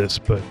aware of this,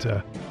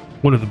 but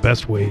one of the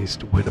best ways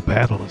to win a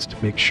battle is to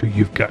make sure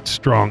you've got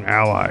strong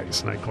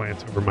allies." And I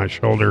glance over my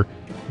shoulder,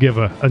 give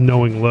a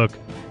knowing look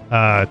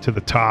to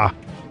the Ta,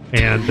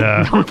 and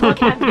Don't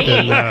look at me.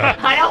 and,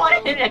 I don't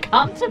want him to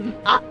come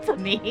up to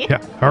me.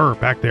 yeah, her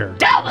back there.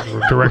 Don't.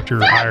 Direct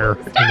your ire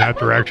in that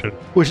direction.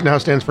 Which now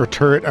stands for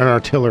turret and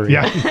artillery.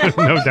 Yeah,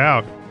 no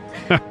doubt.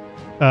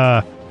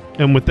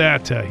 And with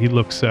that, he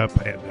looks up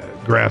and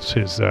grasps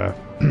his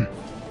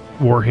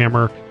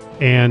warhammer,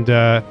 and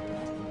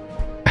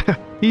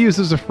he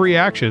uses a free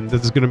action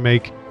that is going to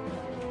make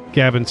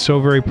Gavin so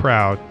very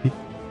proud.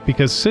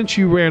 Because since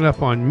you ran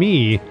up on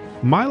me,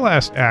 my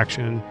last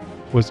action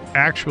was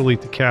actually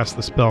to cast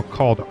the spell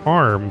called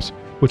Arms,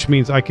 which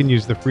means I can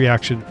use the free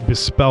action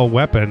Bespell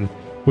Weapon,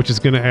 which is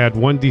going to add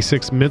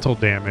 1d6 mental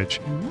damage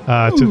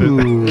to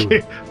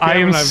the. I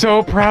am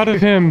so proud of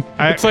him.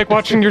 It's like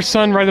watching your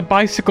son ride a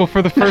bicycle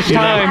for the first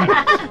time.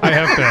 I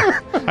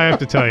have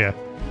to tell you,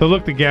 the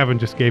look that Gavin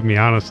just gave me,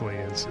 honestly,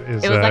 is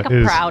It was like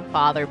a proud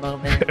father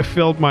moment. it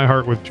filled my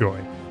heart with joy.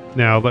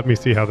 Now let me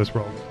see how this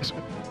rolls.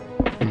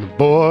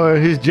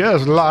 Boy, he's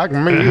just like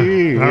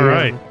me. All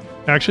right,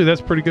 actually, that's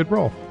a pretty good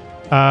roll.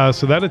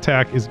 So that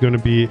attack is going to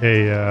be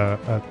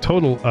a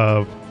total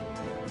of.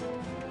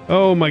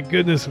 Oh my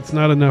goodness, it's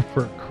not enough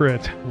for a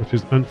crit, which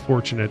is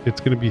unfortunate.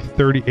 It's going to be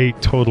 38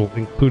 total,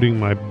 including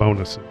my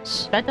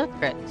bonuses. That does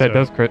crit. That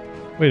does crit.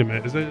 Wait a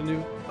minute, is that a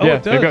new? Oh, Yeah,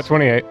 it does. you got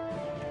 28.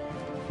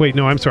 Wait,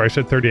 no, I'm sorry. I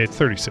said 38. It's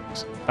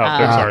 36.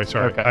 Oh,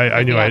 Sorry. Okay.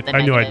 I knew Yeah, I the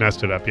knew I'd negative.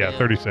 messed it up. Yeah, Yeah.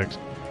 36.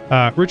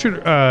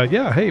 Richard,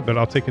 yeah, hey, but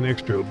I'll take an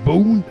extra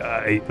bone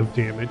die of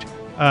damage.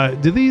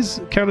 Do these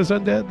count as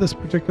undead, this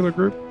particular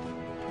group?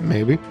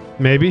 Maybe.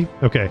 Maybe?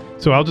 Okay.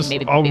 So I'll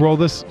Maybe. roll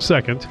this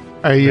second.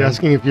 Are you Yeah.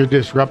 asking if you're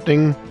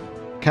disrupting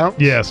counts?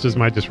 Yes, does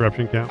my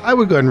disruption count? I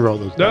would go ahead and roll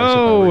those dice. if I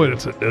No, were and you.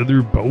 it's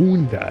another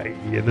bone die.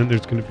 And then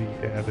there's going to be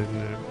added.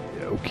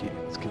 Yeah, okay,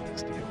 let's get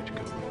this damage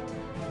going.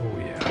 Oh,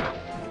 yeah.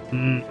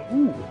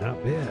 Ooh,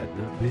 not bad.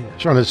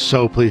 Sean is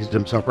so pleased with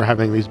himself for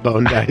having these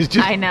bone dice.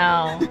 Just I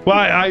know. Well,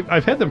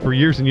 I've had them for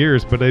years and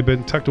years, but they've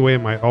been tucked away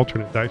in my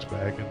alternate dice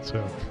bag. And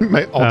so,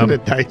 my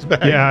alternate dice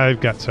bag. yeah,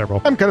 I've got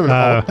several. I'm kind of an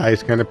alt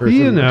dice kind of person.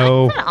 You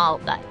know, It's an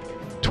alt die.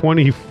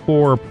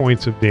 24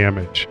 points of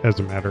damage, as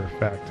a matter of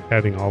fact,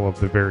 adding all of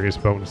the various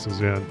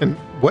bonuses in. And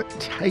what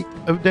type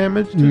of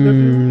damage does that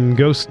do?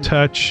 Ghost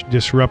touch,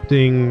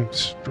 disrupting,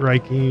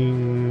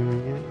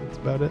 striking. Yeah, that's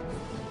about it.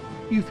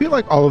 You feel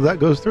like all of that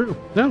goes through.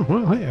 No,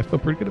 well, hey, I feel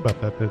pretty good about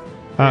that then.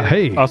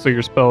 Hey, Also,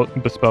 your spell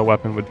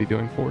weapon would be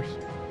doing force.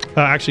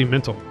 actually,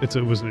 mental. It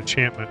was an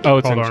enchantment. Oh,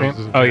 it's called an Arms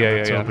is enchantment. Oh,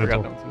 yeah. so I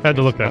forgot mental. that was Had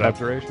to look that not up.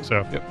 abjuration.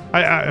 So Yep.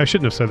 I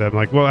shouldn't have said that. I'm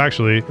like, well,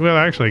 actually,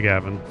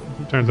 Gavin.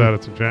 It turns out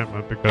it's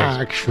enchantment because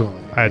Actually.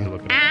 I had to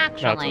look it up.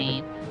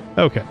 Actually,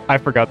 Okay, I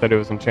forgot that it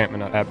was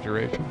enchantment, not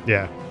abjuration.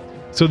 yeah.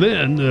 So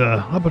then,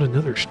 how about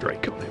another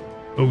strike on him?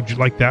 Oh, would you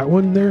like that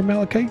one there,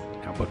 Malachite?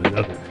 How about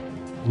another?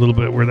 A little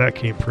bit where that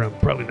came from.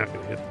 Probably not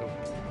going to hit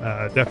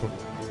though. Definitely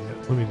not gonna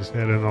hit. Let me just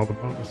add in all the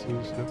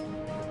bonuses.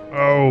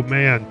 Oh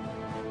man,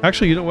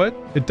 actually, you know what?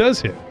 It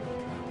does hit.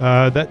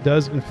 That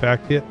does in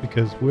fact hit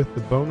because with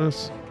the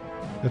bonus,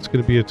 that's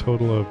going to be a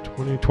total of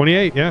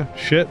 28. Yeah,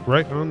 shit,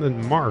 right on the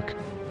mark.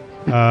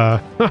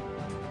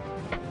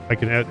 I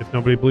can add, if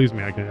nobody believes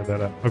me, I can add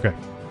that up. Okay.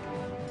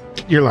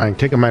 You're lying.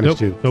 Take a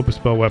 -2. Nope, a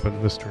spell weapon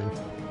this turn.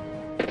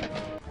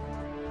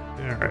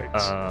 All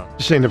right.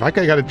 Just saying, if I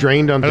got it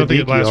drained on I don't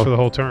think it lasts for Zedekiel, the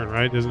whole turn,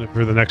 right? Isn't it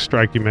for the next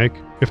strike you make?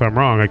 If I'm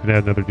wrong, I can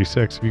add another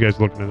d6. Have you guys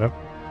looking it up?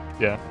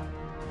 Yeah.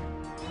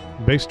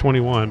 Base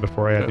 21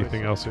 before I add That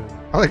anything else in.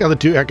 I like how the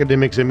two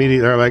academics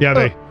immediately are like, Yeah,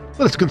 oh,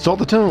 let's consult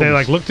the tomes. They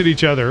like looked at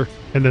each other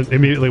and then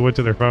immediately went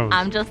to their phones.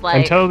 I'm just like,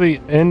 Until the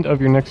end of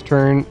your next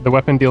turn, the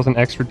weapon deals an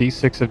extra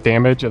d6 of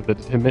damage of the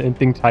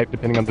intimidating type,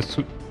 depending on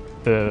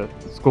the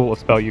school of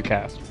spell you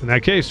cast. In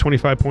that case,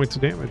 25 points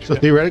of damage. So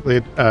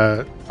theoretically,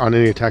 on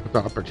any attack of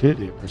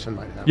opportunity, a person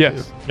might have.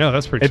 Yes, Yeah,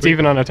 that's pretty it's sweet.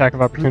 even on attack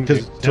of opportunity.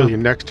 Until your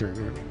next turn.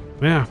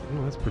 Yeah,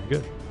 well, that's pretty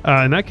good.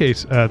 In that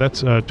case,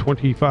 that's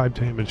 25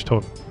 damage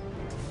total.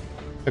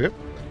 Okay.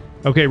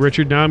 Okay,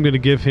 Richard, now I'm going to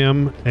give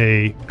him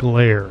a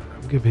glare.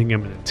 I'm giving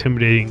him an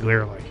intimidating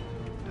glare like,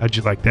 how'd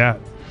you like that?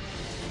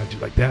 How'd you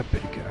like that,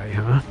 big guy,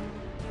 huh?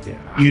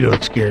 Yeah. You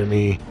don't scare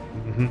me.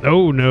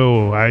 Oh,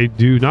 no, I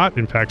do not,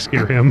 in fact,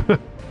 scare him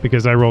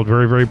because I rolled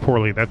very, very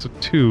poorly. That's a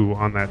 2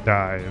 on that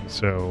die, and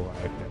so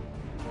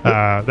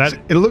that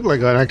It looked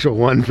like an actual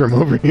 1 from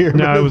over here.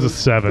 no, it was a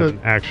 7,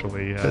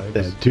 actually. It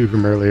was- 2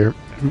 from earlier.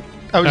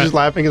 I was just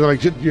laughing because I'm like,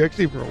 should you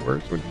actually roll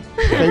worse when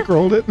you fake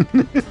rolled it?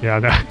 yeah,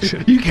 no,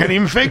 You can't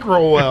even fake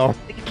roll well.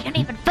 You can't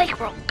even fake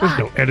roll. there's God.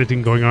 no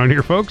editing going on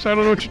here, folks. I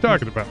don't know what you're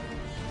talking about.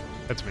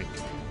 That's me.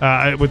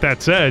 With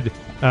that said,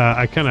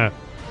 I kind of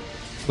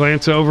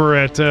glance over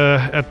at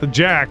the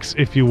jacks,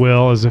 if you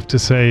will, as if to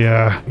say,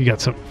 you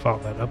got something to follow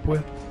that up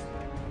with?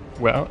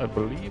 Well, I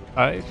believe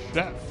I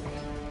shall.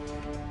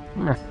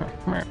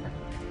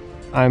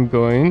 I'm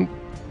going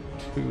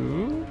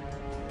to...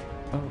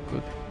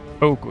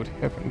 Oh, good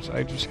heavens.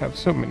 I just have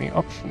so many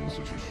options.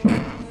 It is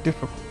so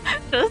difficult.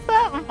 Just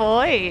that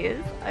voice.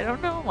 I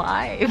don't know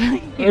why.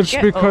 You It's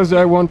get because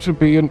I want to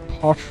be a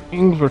posh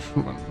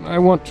Englishman. I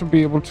want to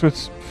be able to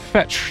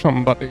fetch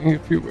somebody,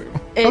 if you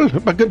will. Oh,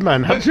 my good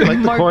man, how did you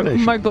like the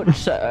coronation? My good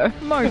sir.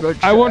 My good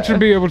sir. I want to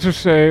be able to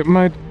say,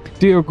 my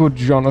dear good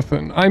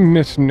Jonathan, I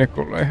miss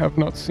Nickel. I have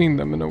not seen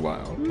them in a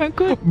while. My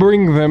good.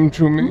 Bring them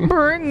to me.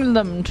 Bring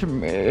them to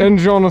me. And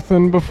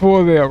Jonathan,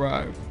 before they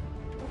arrive,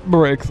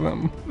 break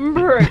them.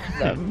 Break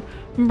them.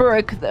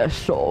 Break their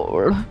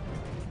soul.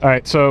 All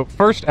right, so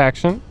first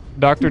action,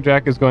 Dr.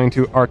 Jack is going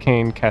to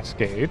Arcane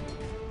Cascade.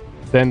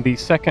 Then the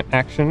second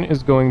action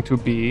is going to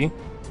be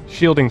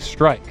Shielding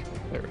Strike.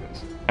 There it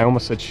is. I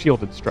almost said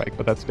Shielded Strike,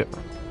 but that's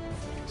different.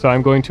 So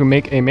I'm going to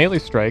make a melee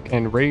strike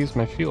and raise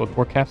my shield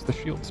or cast the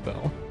shield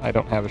spell. I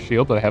don't have a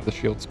shield, but I have the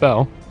shield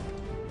spell.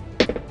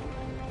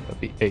 That'll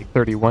be a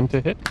 31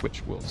 to hit,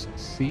 which will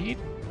succeed.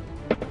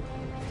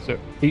 So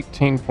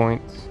 18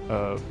 points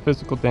of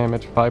physical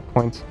damage, 5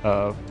 points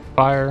of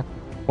fire,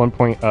 1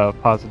 point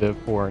of positive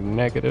or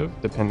negative,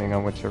 depending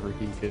on whichever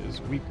he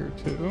is weaker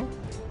to.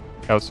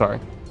 Oh, sorry.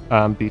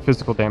 The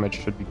physical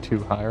damage should be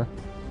 2 higher.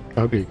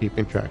 Okay, you're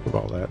keeping track of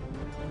all that.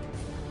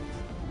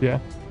 Yeah.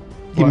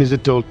 Give me the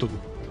total.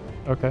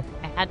 Okay.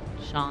 I had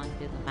Sean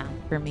do the math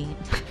for me.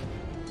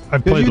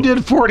 I've Because played, you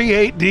did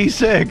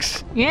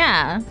 48d6.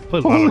 Yeah.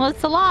 played a lot of Well,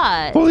 it's a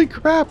lot. Holy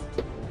crap.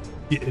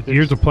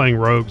 years of playing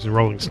rogues and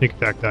rolling sneak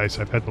attack dice.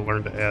 I've had to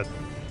learn to add,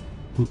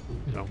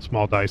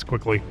 small dice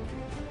quickly.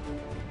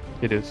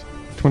 It is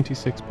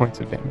 26 points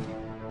of damage.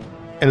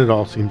 And it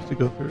all seems to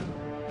go through.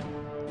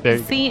 There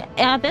you See,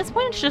 at this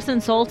point, it's just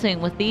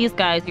insulting. With these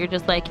guys, you're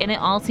just like, and it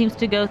all seems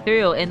to go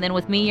through. And then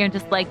with me, you're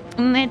just like,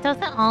 it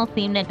doesn't all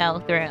seem to go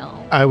through.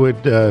 I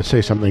would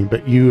say something,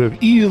 but you have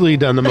easily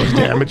done the most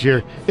damage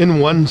here in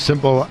one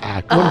simple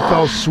act, one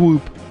fell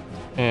swoop. go.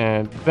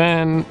 And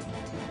then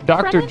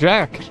Dr. Brennan?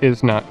 Jack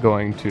is not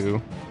going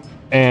to,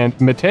 and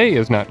Matei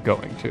is not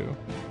going to.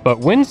 But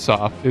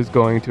Winsoft is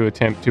going to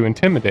attempt to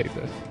intimidate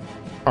this.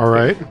 All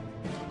right.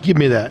 Give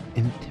me that.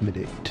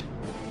 Intimidate.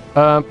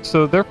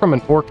 So they're from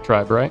an orc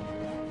tribe, right?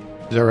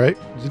 Is that right?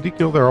 Is it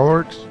kill? They're all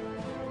orcs?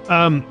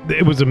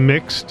 It was a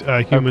mixed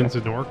humans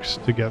and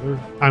orcs together.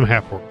 I'm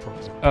half orc,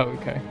 folks. Oh,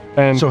 okay.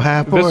 And So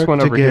half this orc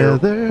one over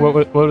together.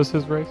 here, what is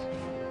his race?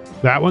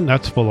 That one,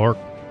 that's full orc.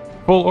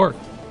 Full orc.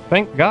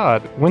 Thank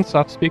God,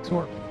 Winsoft speaks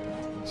orc.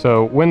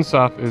 So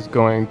Winsoft is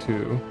going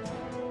to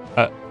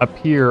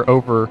appear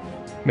over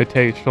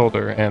Matei's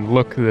shoulder and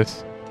look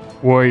this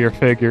warrior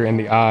figure in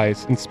the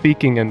eyes and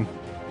speaking in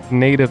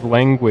native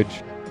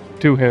language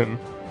to him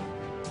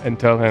and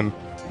tell him,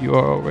 "You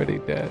are already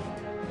dead.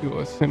 You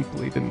are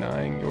simply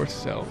denying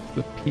yourself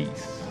the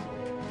peace.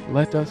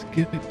 Let us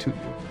give it to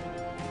you."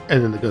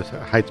 And then the ghost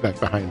hides back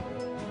behind.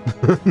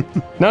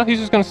 No, he's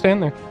just going to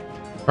stand there.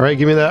 All right,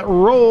 give me that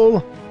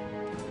roll.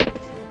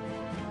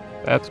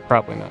 That's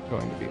probably not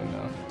going to be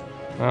enough.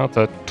 Well, it's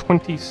a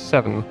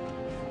 27.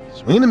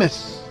 Swing and a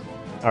miss.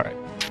 All right.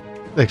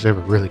 Actually, I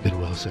have a really good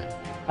will save.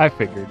 I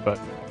figured, but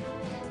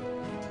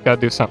gotta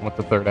do something with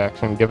the third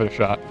action. Give it a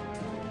shot.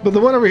 But the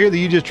one over here that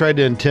you just tried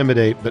to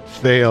intimidate but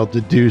failed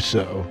to do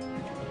so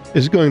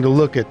is going to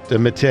look at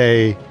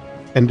Matei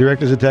and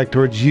direct his attack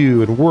towards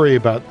you and worry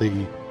about the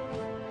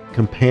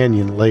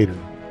companion later.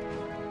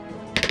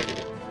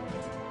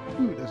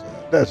 Ooh,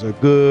 that's a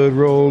good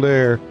roll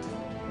there.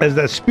 As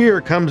that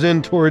spear comes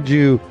in towards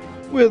you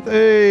with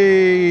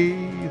a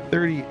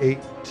 38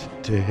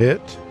 to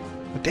hit.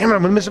 But damn it,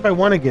 I'm going to miss it by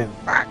 1 again.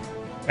 Ah.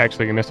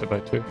 Actually, you missed it by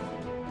 2.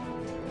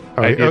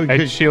 All right, I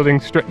because shielding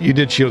strike. you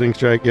did shielding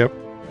strike, yep.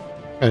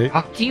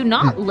 Do you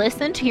not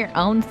listen to your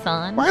own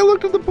son? Why I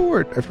looked at the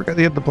board? I forgot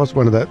they had the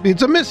 +1 of that.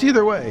 It's a miss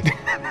either way.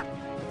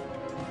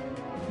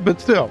 But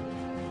still,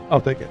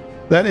 I'll take it.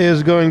 That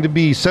is going to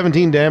be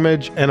 17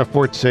 damage and a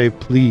fort save,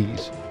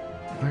 please.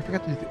 Oh, I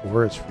forgot to do the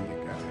auras for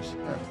you guys.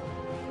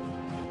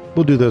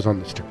 We'll do those on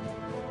this turn.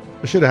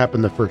 It should have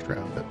happened the first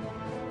round, but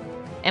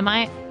Am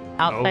I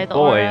Oh outside the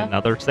boy, aura?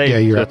 another save. yeah,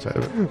 you're to outside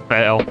of it.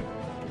 Fail.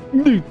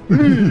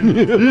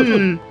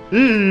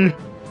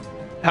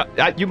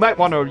 You might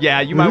want to,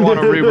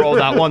 re-roll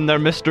that one there,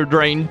 Mr.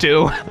 Drain,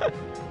 too.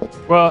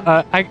 Well,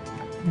 I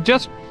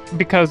just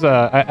because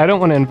I don't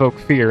want to invoke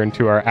fear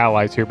into our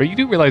allies here, but you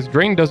do realize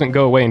drain doesn't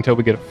go away until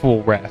we get a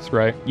full rest,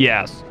 right?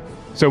 Yes.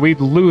 So we'd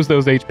lose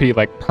those HP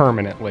like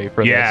permanently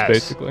for Yes. this,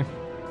 basically.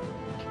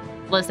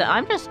 Listen,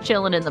 I'm just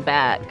chilling in the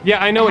back.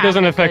 Yeah, I know it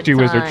doesn't Having a affect good you,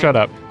 Wizard. time. Shut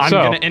up. I'm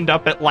So, going to end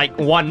up at like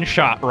one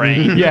shot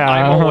range. Yeah,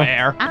 I'm uh-huh.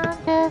 aware. I'm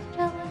just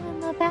chilling in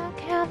the back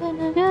having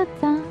a good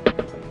time.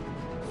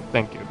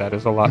 thank you. That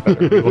is a lot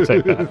better. We will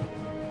take that.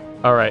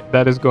 All right,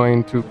 that is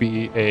going to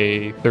be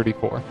a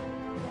 34.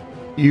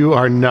 You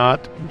are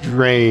not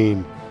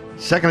drained.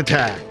 Second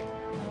attack.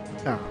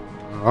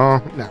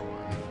 Oh, that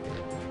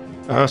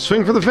one.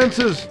 Swing for the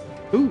fences.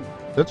 Ooh,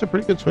 that's a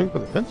pretty good swing for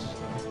the fences.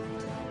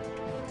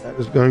 That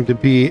is going to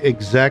be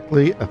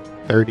exactly a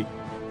 30.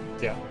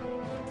 Yeah.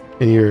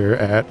 And you're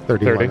at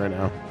 31 30. right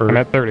now. I'm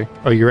at 30.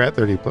 Oh, you're at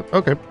 30.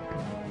 Okay.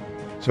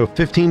 So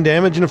 15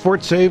 damage and a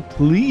fort save,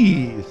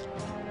 please.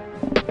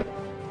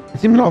 It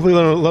seems an awfully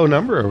low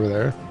number over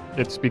there.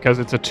 It's because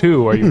it's a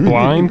 2. Are you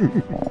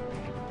blind?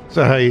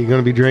 So how you going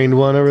to be drained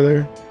 1 over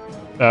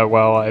there?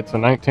 Well, it's a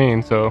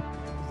 19, so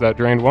is that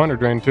drained 1 or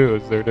drained 2?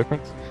 Is there a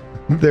difference?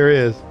 There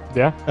is.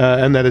 Yeah?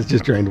 And that is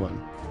just drained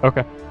 1.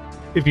 Okay.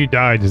 If you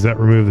die, does that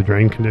remove the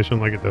drain condition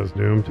like it does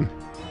Doomed?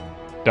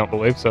 Don't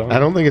believe so. I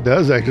don't think it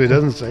does, actually. It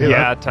doesn't say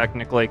Yeah, that.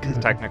 technically, because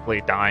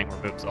technically dying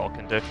removes all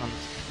conditions.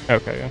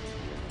 Okay, yeah.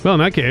 Well, in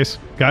that case,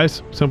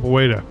 guys, simple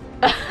way to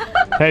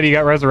Hey, do you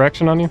got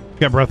resurrection on you?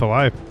 get Breath of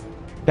Life.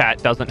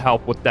 That doesn't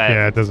help with that.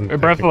 Yeah, it doesn't.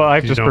 Breath of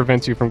Life you just don't-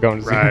 prevents you from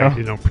going to Right, zero.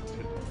 you don't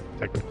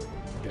technically.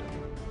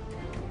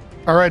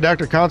 All right,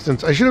 Dr.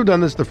 Constance. I should have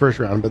done this the first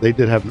round, but they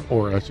did have an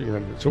aura,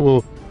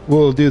 so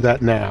we'll do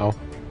that now.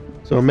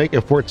 So make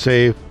a fort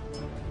save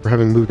for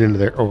having moved into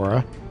their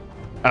aura.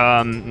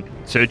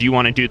 So do you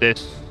want to do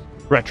this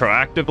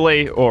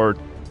retroactively or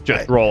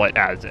just roll it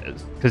as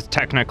is? Because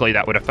technically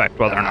that would affect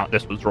whether or not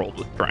this was rolled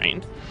with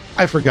drained.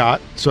 I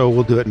forgot, so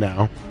we'll do it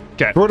now.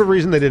 Okay. For whatever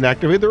reason, they didn't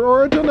activate their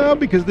aura till now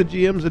because the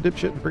GM's a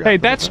dipshit and forgot. Hey,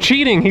 about that's that.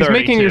 cheating. He's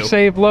making your 32.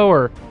 save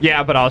lower.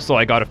 Yeah, but also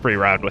I got a free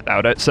round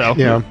without it, so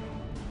Yeah.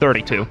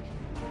 32.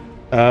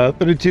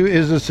 32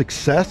 is a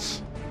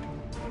success.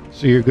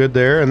 So you're good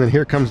there. And then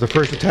here comes the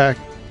first attack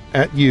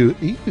at you.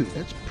 Ew,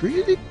 that's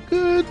pretty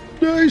good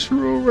dice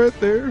roll right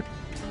there.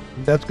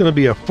 That's going to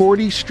be a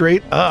 40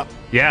 straight up.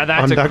 Yeah,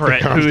 that's On a Dr.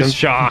 crit. Constance. Who's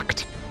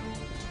shocked?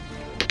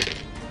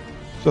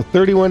 So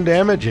 31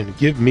 damage and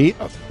give me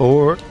a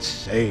fort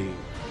save.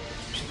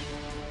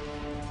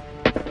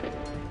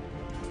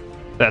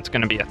 That's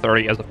going to be a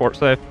 30 as a fort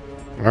save.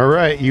 All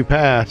right, you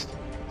passed.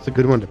 It's a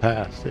good one to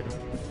pass. Yeah.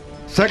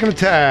 Second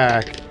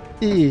attack.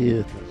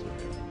 Ew.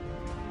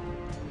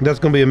 That's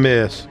going to be a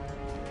miss.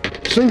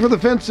 Swing for the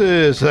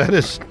fences. That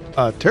is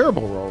a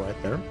terrible roll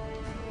right there.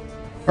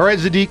 All right,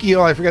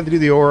 Zadikio, I forgot to do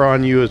the aura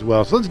on you as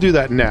well. So let's do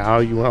that now.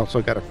 You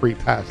also got a free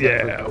pass.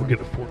 Yeah, we'll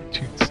get a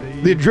 42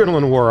 save. The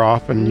adrenaline wore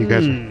off, and you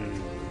guys.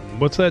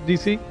 What's that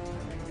DC?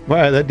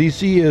 Wow, that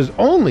DC is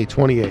only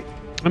 28.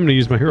 I'm going to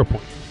use my hero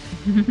point.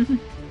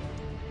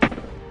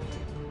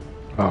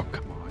 Oh,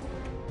 come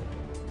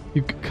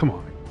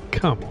on.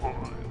 Come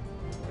on.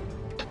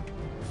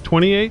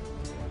 28?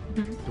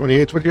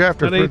 28's what you're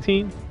after. Not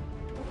 18?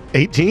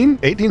 18?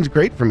 18's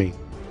great for me.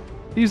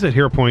 Use that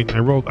hero point, and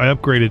I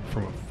upgraded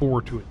from a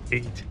 4 to an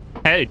 8.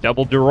 Hey,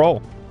 doubled your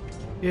roll.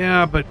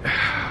 Yeah, but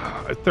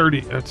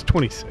 30, that's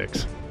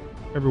 26.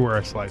 Everywhere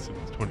I slice it,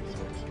 it's 26.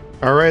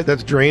 All right,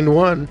 that's drained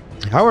 1.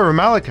 However,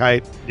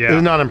 Malachite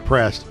is not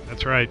impressed.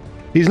 That's right.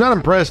 He's not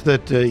impressed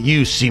that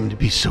you seem to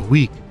be so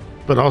weak,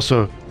 but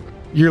also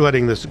you're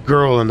letting this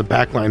girl in the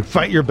back line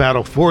fight your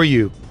battle for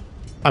you.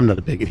 I'm not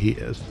a bigot, he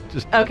is.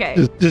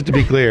 Okay. Just to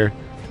be clear.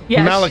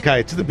 Yeah,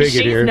 Malachite's the bigot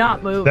she's here.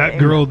 not moving. That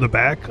girl in the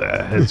back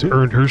has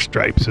earned her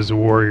stripes as a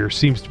warrior.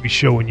 Seems to be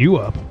showing you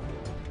up.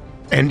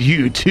 And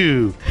you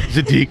too,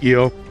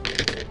 Zadikio.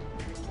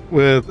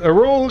 With a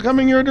roll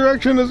coming your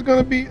direction is going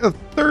to be a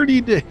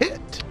 30 to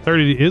hit.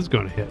 30 is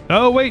going to hit.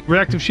 Oh, wait.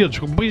 Reactive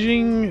shield.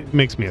 Bing,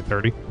 makes me a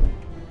 30.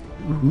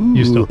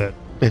 You still hit.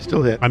 It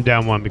still hit. I'm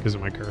down 1 because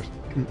of my curse.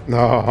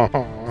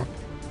 No.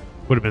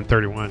 Would have been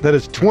 31. That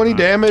is 20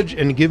 damage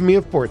and give me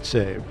a fort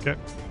save. Okay.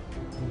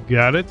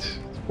 Got it.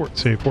 Fort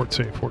save.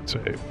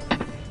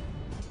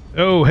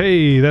 Oh,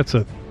 hey, that's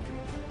a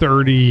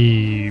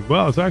 30.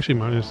 Well, it's actually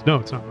minus. No,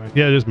 it's not minus.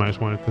 Yeah, it is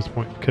 -1 at this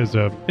point. Because,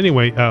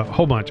 anyway, a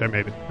whole bunch. I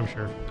made it, I'm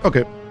sure.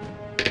 Okay.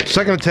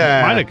 Second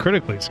attack. Might have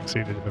critically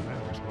succeeded if it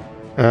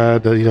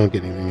matters. You don't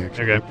get anything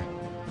extra. Okay.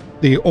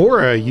 The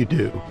aura you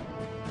do,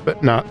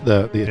 but not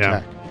the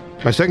attack.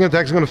 My second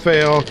attack is going to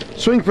fail.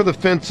 Swing for the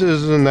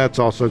fences, and that's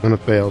also going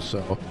to fail.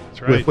 So,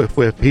 That's right.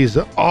 whiff. He's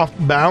off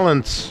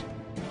balance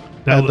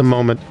at the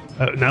moment.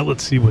 Now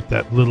let's see what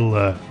that little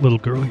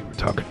girl you were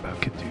talking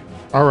about could do.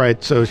 All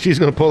right, so she's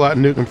going to pull out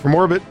and nuke him from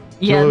orbit.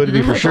 Yeah, So it'd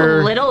be for the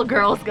sure. little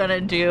girl's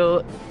gonna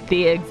do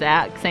the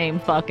exact same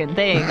fucking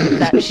thing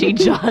that she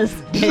just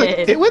She's like,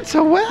 did. it went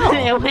so well.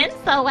 It went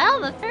so well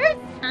the first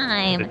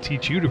time. To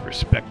teach you to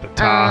respect the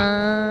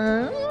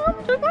ta.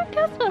 Did I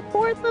cast a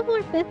 4th level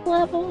or 5th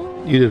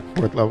level? You did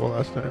 4th level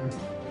last time.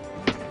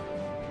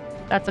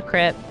 That's a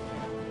crit.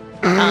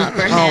 For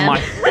him. Oh my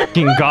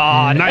fucking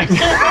god. Nice.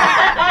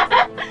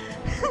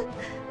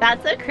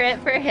 That's a crit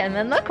for him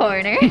in the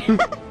corner.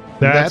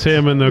 That's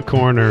him in the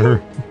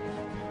corner.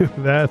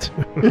 That's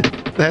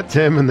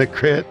him in the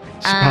crit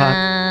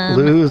spot.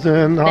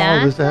 Losing all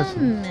his That's a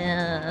essence.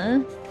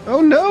 miss. Oh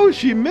no,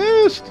 she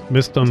missed.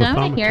 missed on Do the I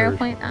want a hero thaumaturgy.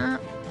 point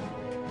that?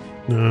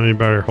 No, you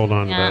better hold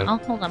on Yeah, to I'll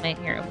hold on my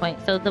hero point.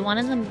 So the one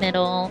in the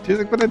middle She's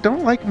like, but I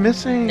don't like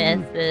missing.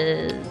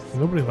 misses. that.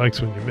 Nobody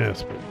likes when you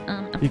miss, but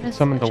I'm You gonna can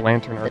summon the switch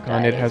Lantern the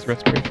Archon. It has dice.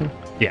 restoration.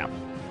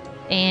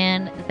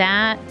 And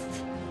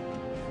that's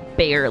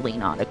barely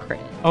not a crit.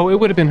 Oh, it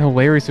would have been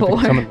hilarious if you 4.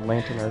 could summon the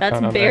Lantern Archon. That's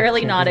on there.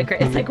 barely not a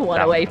crit. It's like one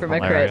That away was from a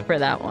hilarious. crit for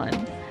that one.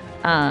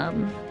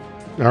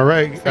 All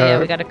right. So yeah,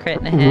 we got a crit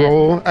and a hit.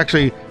 roll.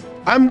 Actually,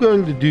 I'm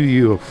going to do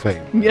you a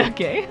favor.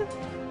 Okay.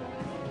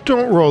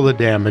 Don't roll the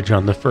damage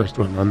on the first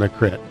one on the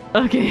crit.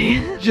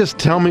 Okay. Just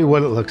tell me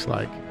what it looks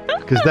like,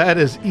 because that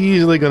is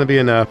easily going to be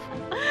enough.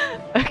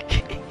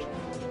 Okay.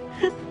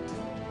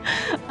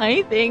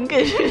 I think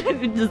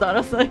just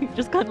honestly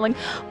just kind of like,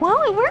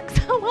 well, it worked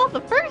so well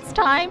the first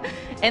time,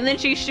 and then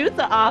she shoots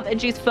it off,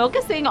 and she's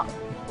focusing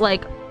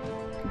like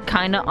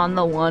kind of on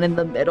the one in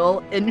the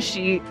middle, and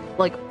she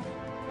like,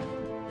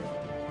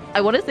 I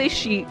want to say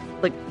she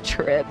like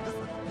trips,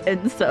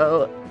 and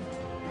so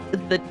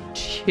the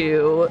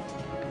 2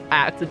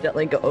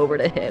 accidentally go over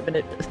to him, and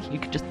he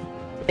could just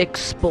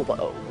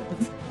explode.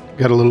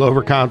 Got a little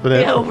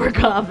overconfident.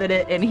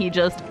 Overconfident, and he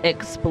just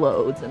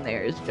explodes, and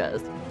there's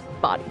just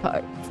body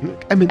parts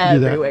I meant to do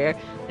that. everywhere.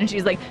 And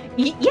she's like,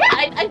 yeah,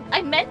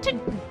 I meant to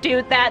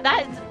do that.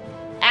 That's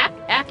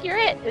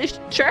accurate.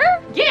 Sure,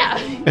 yeah.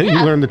 And yeah.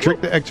 you learn the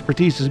trick to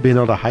expertise is being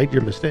able to hide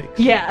your mistakes.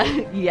 Yeah,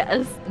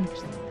 yes. And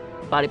just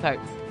body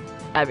parts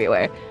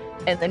everywhere.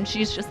 And then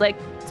she's just like,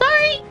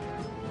 sorry,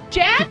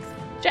 Jax.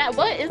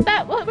 What is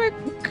that? What we're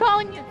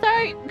calling you?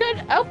 Sorry.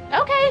 Good. Oh,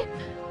 okay.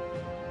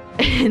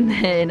 And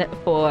then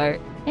for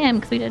him,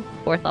 because we did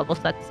 4th level,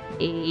 so that's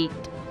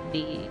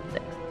 8d6.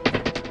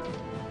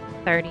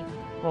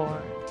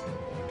 34.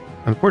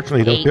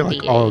 Unfortunately, I don't feel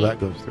like all of that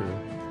goes through.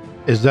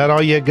 Is that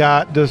all you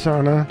got,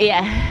 Dasana?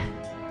 Yeah.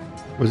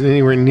 Was it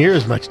anywhere near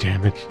as much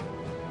damage?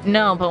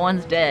 No, but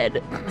one's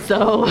dead.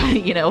 So,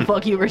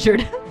 fuck you,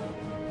 Richard.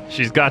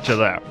 She's got you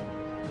there.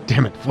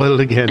 Damn it, flooded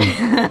again.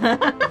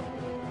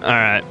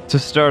 Alright, to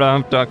start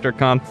off Dr.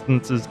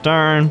 Constance's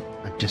turn.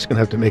 I'm just going to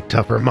have to make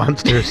tougher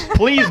monsters.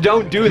 Please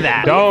don't do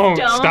that. Don't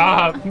Don't.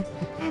 stop.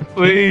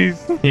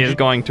 Please. He is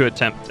going to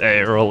attempt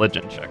a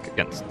religion check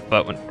against the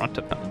foe in front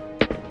of him.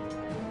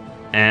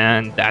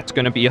 And that's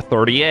going to be a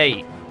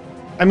 38.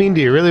 I mean,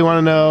 do you really want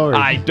to know?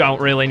 I don't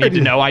really need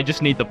to know. I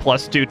just need the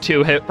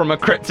 +2 hit from a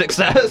crit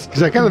success.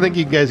 Because I kind of think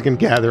you guys can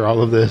gather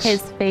all of this.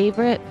 His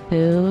favorite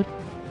food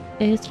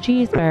is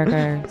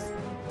cheeseburgers.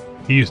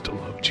 he used to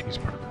love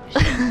cheeseburgers.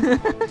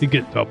 He'd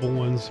get double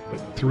ones, but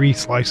 3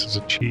 slices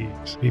of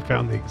cheese. He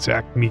found the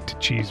exact meat to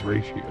cheese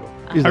ratio.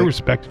 He's I like-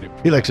 respected him.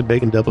 He likes a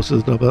bacon double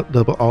sizzle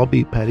double all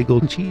beef patty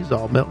golden cheese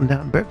all melting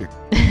down burger.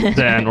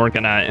 Then we're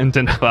going to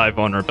intensify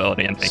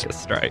vulnerability and take a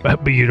strike.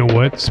 But you know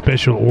what?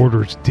 Special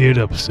orders did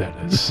upset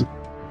us.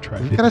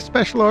 Tribe We've got a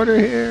special order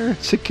here.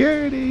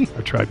 Security.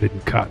 Our tribe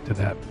didn't cot to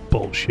that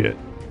bullshit.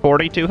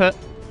 42 hit.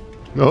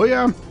 Oh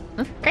yeah,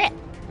 Crit.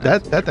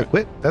 that's a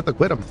quit. That's a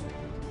quit 'em.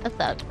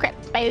 That's a crit,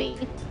 baby.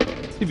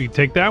 See if you can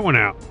take that one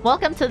out.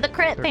 Welcome to the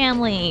crit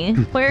family.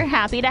 We're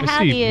happy to Let's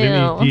have see you.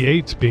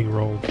 many D8s being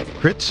rolled.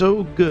 Crit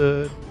so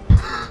good.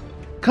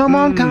 Come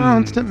on,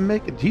 constant,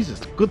 make it. Jesus,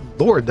 good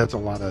lord, that's a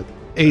lot of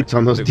 8s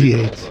on those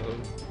D8s.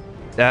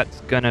 That's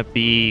going to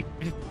be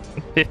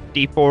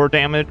 54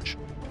 damage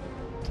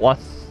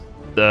plus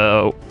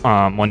the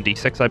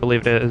 1d6, I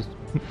believe it is.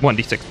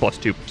 1d6 plus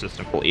 2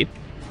 persistent bleed.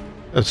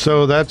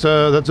 So that's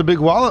a big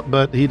wallop,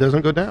 but he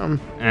doesn't go down.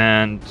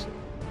 And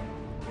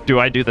do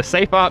I do the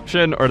safe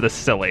option or the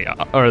silly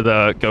or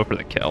the go for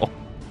the kill?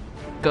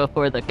 Go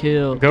for the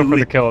kill. Go for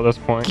the kill at this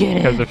point. Get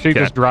it. Because if she Get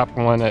just it. dropped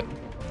one at...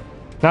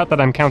 Not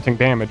that I'm counting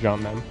damage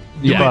on them.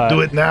 but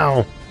Do it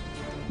now.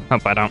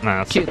 Hope I don't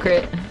miss. Shoot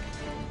crit.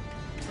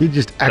 He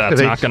just activates.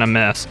 That's not going to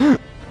miss.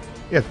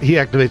 Yeah, he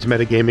activates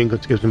metagaming,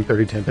 which gives him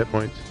 30 hit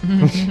points.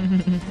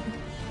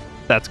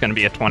 That's going to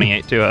be a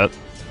 28 to it.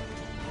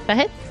 That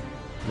hits.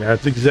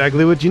 That's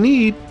exactly what you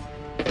need.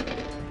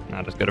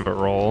 Not as good of a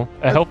roll.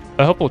 a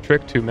helpful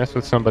trick to mess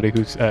with somebody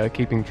who's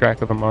keeping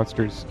track of a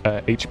monster's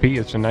HP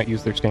is to not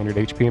use their standard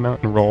HP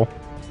amount and roll.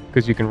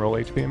 Because you can roll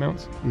HP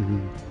amounts.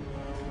 Mhm.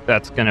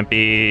 That's going to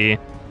be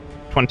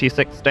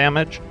 26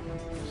 damage.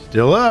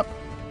 Still up.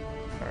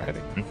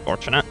 Alrighty.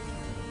 Unfortunate.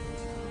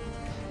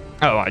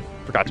 Oh, I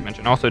forgot to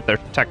mention. Also, there's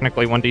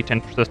technically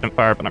 1d10 persistent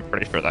fire, but I'm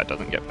pretty sure that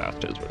doesn't get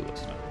past his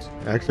resistance.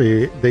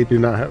 Actually, they do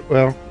not have.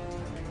 Well,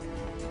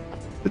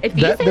 If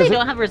you that say they doesn't-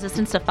 don't have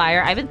resistance to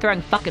fire, I've been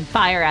throwing fucking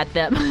fire at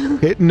them.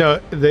 no,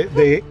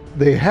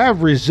 they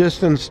have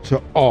resistance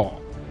to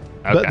all,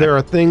 but Okay. there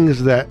are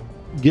things that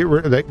get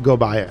rid of that. Go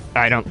by it.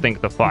 I don't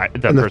think the fire,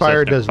 And the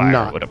fire does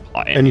not. would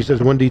apply. And you says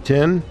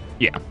 1d10.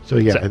 Yeah. So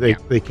yeah, So,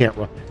 they can't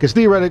roll because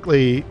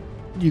theoretically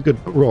you could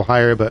roll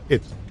higher, but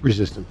it's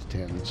resistance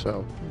 10,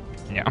 so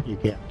Yeah. you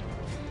can't.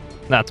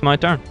 That's my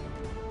turn.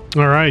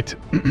 All right.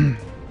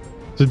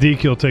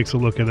 Zedekiel takes a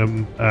look at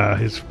him,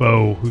 his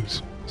foe,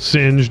 who's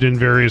singed in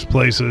various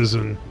places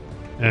and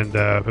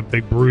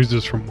big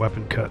bruises from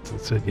weapon cuts,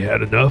 and said, "You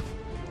had enough?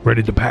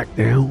 Ready to back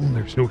down?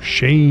 There's no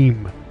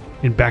shame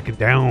in backing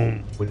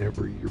down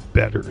whenever your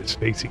better is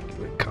facing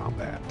you in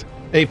combat."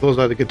 He pulls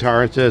out the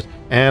guitar and says,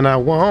 "And I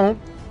won't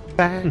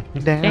back down."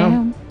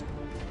 Damn.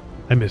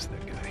 I miss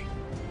that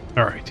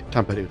guy. All right.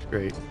 Tom Petty was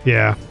great.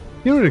 Yeah.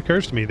 You know what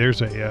occurs to me?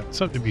 There's a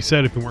something to be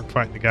said if you weren't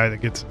fighting the guy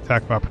that gets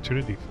attack of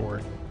opportunity for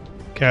it.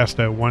 Cast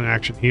a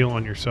 1-action heal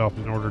on yourself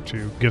in order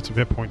to get some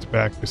hit points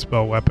back,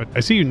 dispel weapon.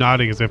 I see you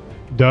nodding as if,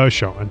 duh,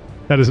 Sean.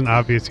 That is an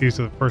obvious use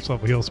of the first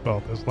level heal spell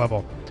at this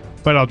level.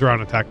 But I'll draw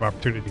an attack of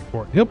opportunity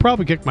for it. He'll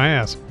probably kick my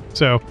ass.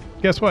 So,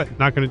 guess what?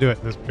 Not going to do it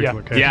in this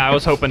particular case. Yeah, I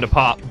was hoping to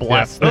pop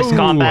bless Yeah. this Ooh.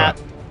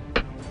 combat.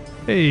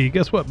 Hey,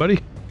 guess what, buddy?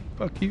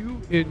 Fuck you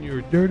in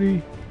your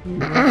dirty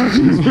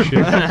piece of shit.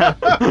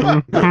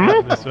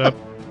 Mess up.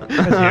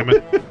 God damn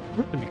it.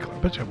 Let me I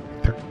bet you I'm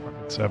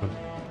 37.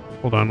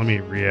 Hold on, let me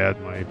re-add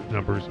my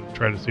numbers and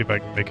try to see if I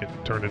can make it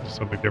turn into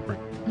something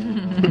different.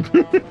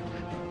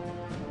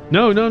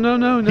 No.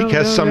 He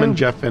cast summon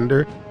Jeff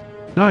Fender.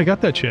 No, I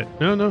got that shit.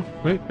 No.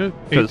 Wait.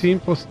 18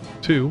 plus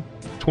 2,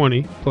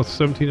 20, plus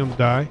 17 on the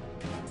die.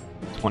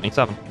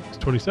 27. It's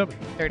 27.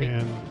 30.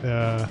 And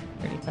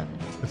 37.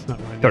 that's not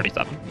right.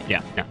 37.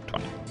 Yeah,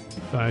 20.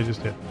 I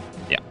just hit.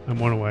 Yeah. I'm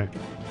one away.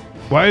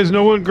 Why is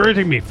no one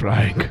granting me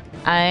flying?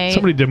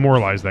 Somebody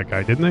demoralized that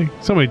guy, didn't they?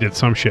 Somebody did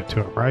some shit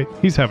to him, right?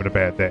 He's having a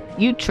bad day.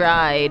 You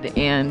tried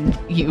and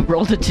you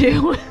rolled a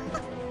 2.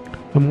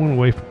 I'm one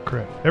away from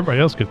crit. Everybody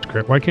else gets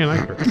crit. Why can't I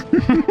crit?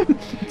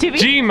 to be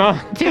Gma.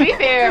 to be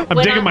fair, I'm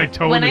digging my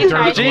toe when in I the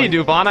tried, dirt. Gee,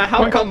 Duvana,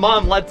 how come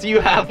Mom lets you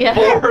have Yeah.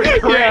 4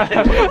 crit?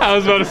 Yeah, I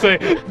was about to say,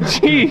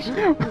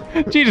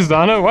 gee,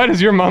 Donna, why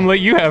does your mom let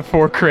you have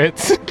 4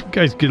 crits? You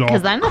guys get all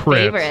because I'm the crits.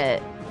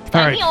 favorite. All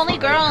I'm right. the only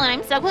girl and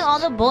I'm stuck with all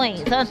the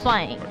boys, so it's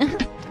fine. God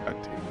damn.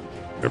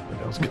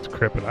 Everybody else gets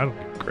crit, but I don't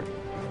get crit.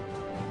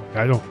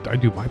 I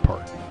do my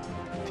part.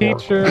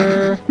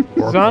 Teacher,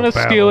 Horrible Zana's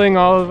battle. stealing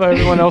all of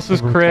everyone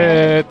else's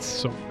crits.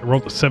 So I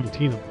rolled a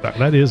 17 on that.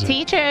 That is it.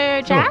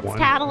 Teacher, Jack's one.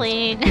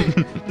 tattling.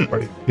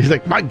 Everybody He's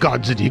like, "My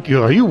God,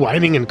 Zedekiel, are you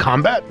whining in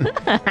combat?"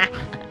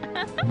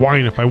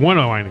 whine if I want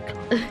to whine.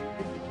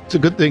 It's a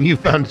good thing you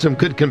found some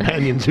good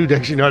companions who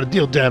actually know how to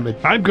deal damage.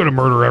 I'm going to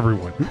murder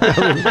everyone.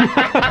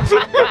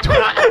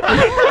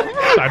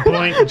 I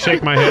blink and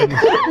shake my head.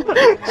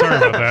 Sorry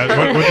about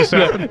that. What just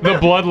happened? The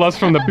bloodlust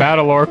from the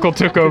battle oracle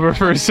took over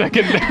for a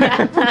second.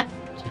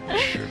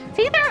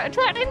 See, they're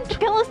threatening to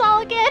kill us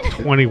all again.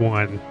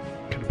 21.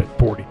 Could have been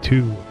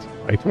 42.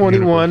 It's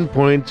 21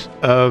 points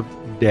of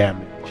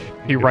damage.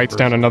 He writes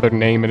down another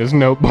name in his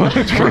notebook.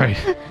 That's right.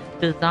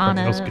 Dishonor. Everyone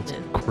else gets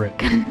crit.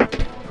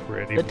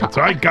 Crit. The Even. top.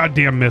 So I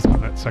goddamn missed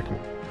on that second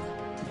one.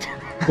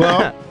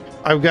 Well,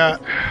 I've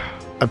got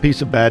a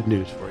piece of bad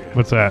news for you.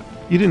 What's that?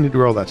 You didn't need to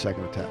roll that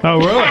second attack. Oh,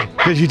 really?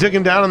 Because you took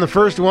him down on the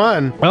first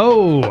one.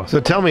 Oh. So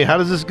tell me, how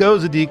does this go,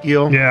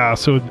 Zedekiel? Yeah,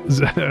 so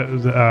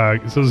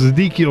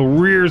Zedekiel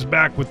rears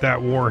back with that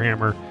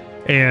warhammer,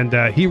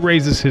 and he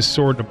raises his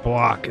sword to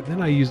block. And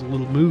then I use a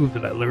little move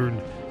that I learned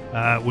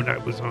when I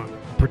was on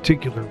a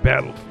particular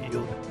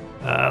battlefield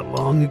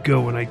long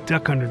ago. And I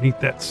duck underneath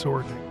that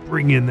sword and I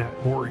bring in that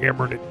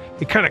warhammer, and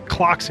it kind of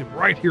clocks him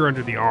right here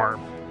under the arm,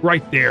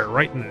 right there,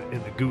 right in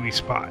the gooey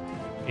spot.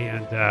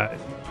 And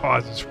he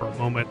pauses for a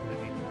moment, and then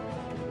he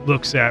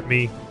looks at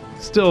me.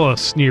 Still a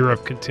sneer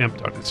of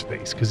contempt on his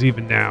face, because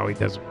even now he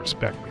doesn't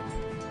respect me.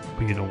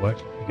 But you know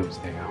what? He goes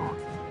down.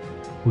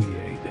 Oh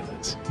yeah, he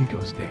does. He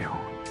goes down.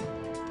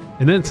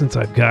 And then since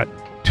I've got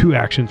 2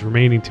 actions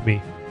remaining to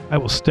me, I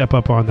will step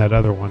up on that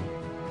other one.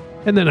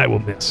 And then I will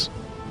miss.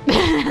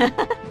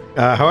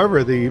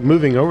 However, the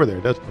moving over there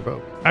does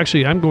provoke.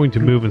 Actually, I'm going to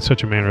move in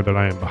such a manner that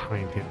I am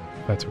behind him.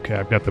 That's okay.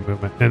 I've got the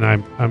movement. And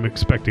I'm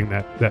expecting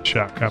that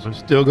shot coming.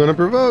 Still going to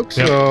provoke,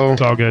 Yep, so...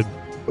 it's all good.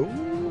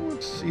 Ooh,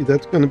 let's see,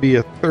 that's going to be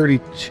a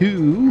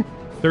 32.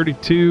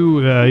 32,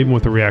 even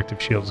with the reactive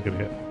shield, is going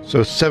to hit.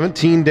 So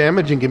 17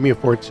 damage, and give me a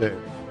fort save.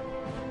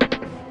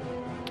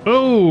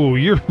 Oh,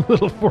 your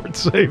little fort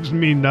saves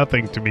mean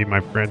nothing to me, my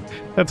friend.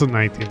 That's a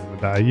 19 on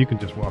the die. You can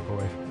just walk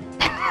away.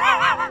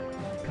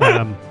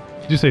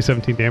 Did you say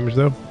 17 damage,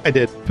 though? I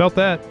did. Felt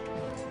that.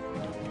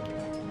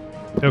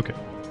 Okay.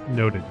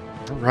 Noted.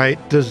 All right,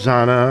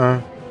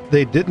 Dazana.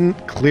 They didn't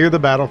clear the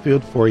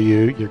battlefield for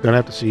you. You're going to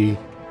have to see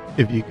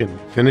if you can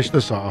finish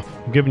this off.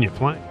 I'm giving you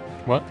flank.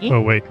 What? Yeah.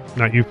 Oh, wait.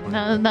 Not you.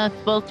 No,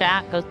 both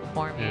Jack goes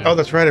before me. Yeah. Oh,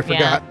 that's right. I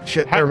forgot.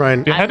 Shit, never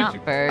mind. How I'm did not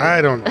you- first.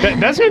 I don't know.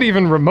 That's not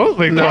even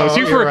remotely No, close.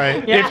 you're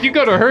right. Yeah. If you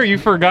go to her, you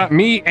forgot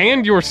me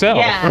and yourself.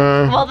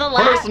 Yeah. Well, the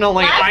last.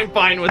 Personally, last, I'm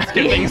fine with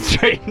skipping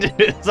straight to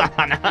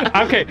Dishonor.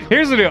 Okay,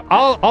 here's the deal.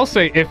 I'll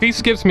say if he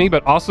skips me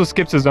but also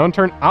skips his own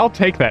turn, I'll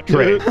take that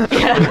trade.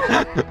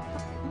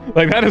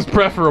 Like, that is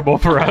preferable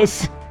for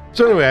us.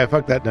 So anyway, I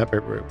fucked that up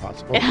everywhere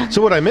possible.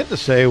 So what I meant to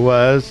say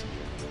was,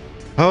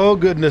 oh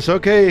goodness,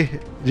 okay,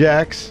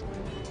 Jax,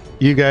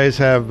 you guys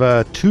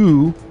have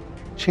 2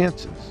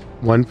 chances,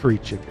 1 for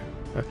each of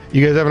you.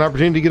 You guys have an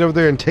opportunity to get over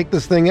there and take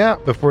this thing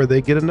out before they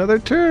get another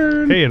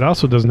turn. Hey, it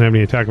also doesn't have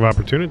any attack of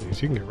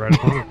opportunities. You can get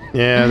right on it.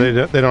 Yeah,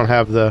 they don't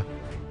have the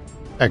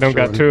extra Don't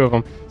got one. 2 of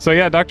them. So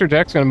yeah, Dr.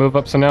 Jack's gonna move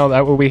up. So now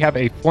that way we have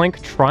a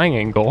flank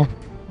triangle.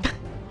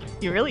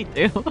 You really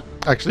do.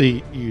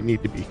 Actually, you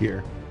need to be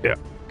here. Yeah.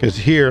 Because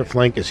here,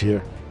 flank is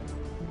here.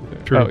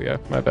 True. Oh yeah,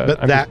 my bad.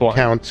 But I'm that just blind.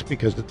 counts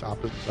because it's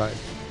opposite side.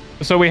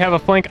 So we have a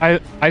flank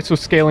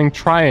isoscaling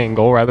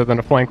triangle rather than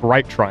a flank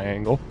right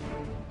triangle.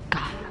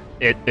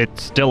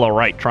 It's still a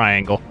right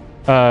triangle.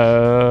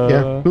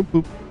 Yeah, boop,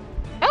 boop.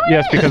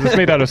 Yes, because it's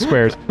made out of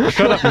squares.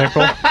 Shut up,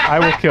 Nickel. I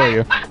will kill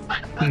you.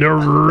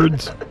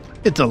 Nerds.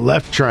 It's a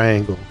left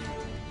triangle.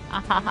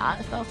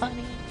 Ahaha, so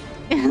funny.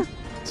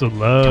 It's a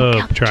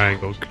love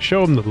triangle.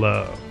 Show them the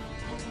love.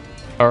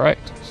 All right,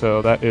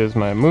 so that is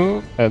my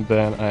move, and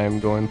then I'm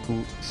going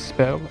to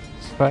spell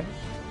strike.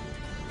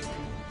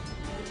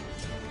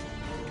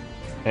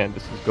 And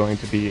this is going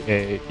to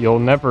be you'll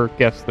never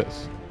guess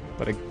this,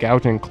 but a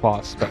gouging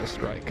claw spell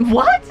strike.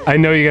 What? I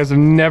know you guys have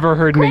never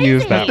heard me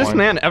use that Crazy. This one.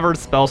 man ever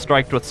spell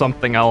striked with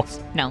something else?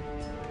 No.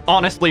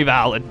 Honestly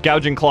valid.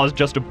 Gouging Claw's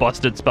just a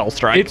busted spell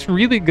strike. It's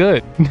really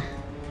good.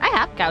 I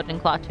have gouging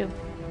claw too.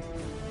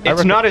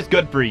 It's not as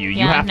good for you. You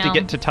Yeah, have to no.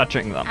 get to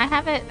touching them. I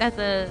have it as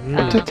a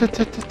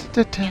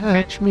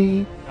Touch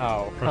me.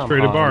 Oh,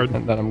 Frustrated bard.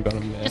 And then I'm gonna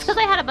miss. just because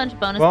I had a bunch of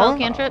bonus Well, spell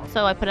cantrips,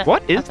 so I put it.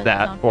 What is up as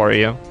that its own. for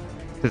you?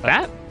 Is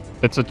that?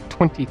 It's a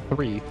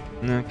 23.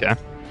 Okay. I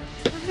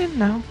didn't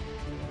know.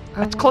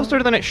 That's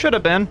closer than it should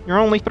have been. You're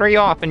only 3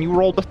 off, and you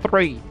rolled a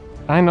 3.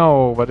 I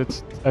know, but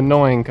it's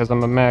annoying because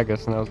I'm a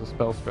magus and that was a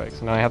spell strike,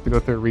 so now I have to go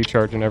through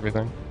recharge and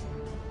everything.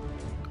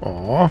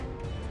 Aw.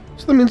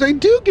 So that means I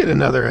do get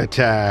another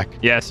attack.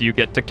 Yes, you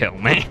get to kill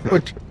me.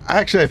 Which,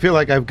 actually, I feel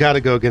like I've got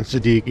to go against the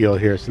Deagle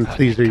here, since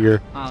these are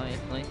your...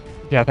 Obviously.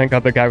 Yeah, thank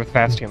God the guy with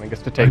fast healing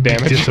gets to take I'd be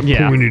damage.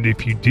 disappointed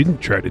if you didn't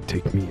try to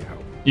take me out.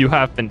 You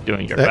have been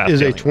doing your That best.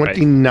 is a healing, right?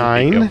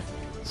 29.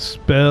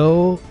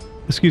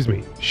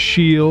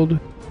 Shield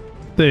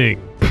thing.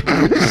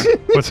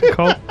 What's it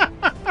called?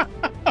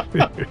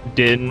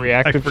 Didn't I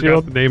Reactive forgot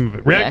shield? the name of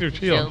it. Reactive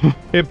shield. shield.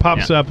 It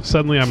pops up.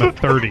 Suddenly I'm a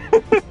 30.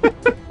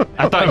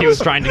 I thought he was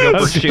trying to go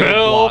for shield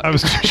block. I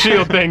was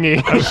Shield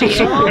thingy. I was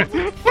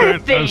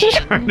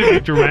trying to be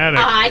dramatic.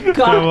 I I'm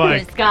got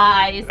like, this,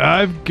 guys.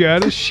 I've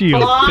got a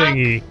shield Block.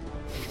 thingy.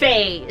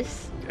 Face.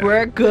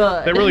 We're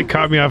good. That really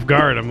caught me off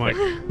guard. I'm like,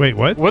 wait,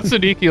 what? What's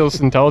Sadiqiel's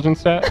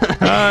intelligence stat?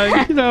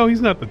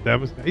 He's not the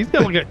dumbest. He's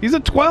got like he's a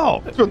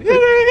 12. That's what,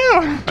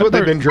 that's what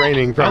they've been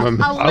draining from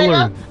him. a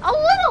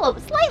little,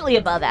 slightly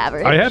above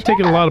average. I have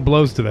taken a lot of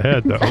blows to the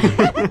head though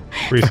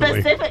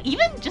recently. Specific,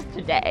 even just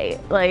today.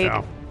 Like,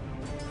 Yeah.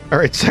 All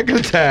right, second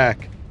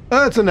attack. Oh,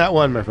 that's a nat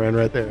 1, my friend,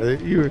 right there.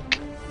 You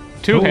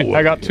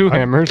I got 2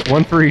 hammers,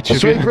 1 for each of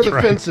swing you. for the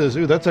right. fences.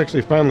 Ooh, that's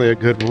actually finally a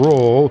good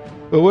roll.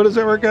 But what does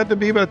that work out to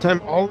be by the time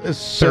all is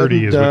said 30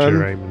 and is what done?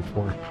 you're aiming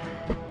for.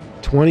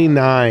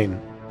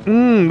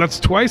 29. That's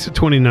twice a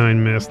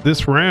 29 miss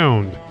this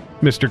round,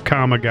 Mr.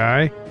 Comma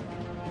guy.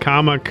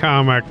 Comma,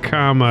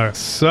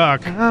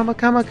 suck. Comma,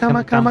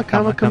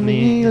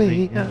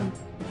 chameleon.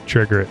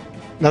 Trigger it.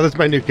 Now that's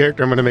my new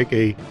character. I'm going to make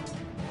a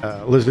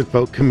lizard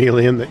folk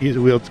chameleon that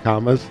wields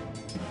commas.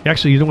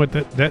 Actually, you know what?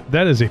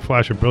 That is a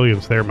flash of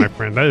brilliance there, my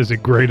friend. That is a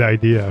great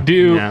idea.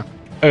 Do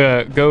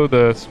Yeah. go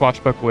the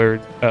swashbuckler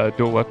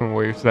dual weapon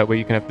warrior so that way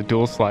you can have the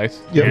dual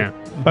slice. Yep. Yeah.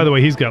 By the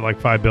way, he's got like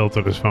 5 builds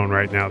on his phone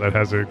right now that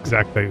has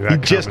exactly that He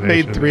just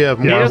made combination. 3 of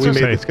them Yeah, I while was we gonna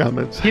made say, these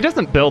comments. He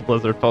doesn't build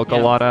lizard folk a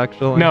Yeah. lot,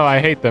 actually. No, I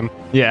hate them.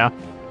 Yeah,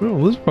 Oh,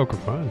 lizard folk are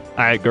fun.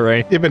 I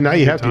agree. Yeah, but now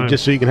you Good have to time.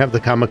 just so you can have the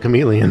comma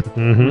chameleon.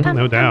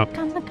 No doubt.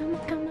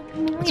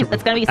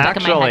 That's gonna be stuck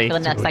in my Actually, head for the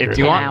next like if 10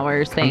 you want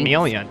hours. Thing.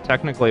 chameleon,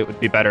 technically it would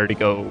be better to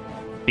go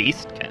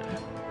beastkin.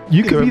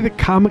 You could Either- be the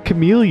comma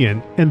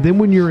chameleon, and then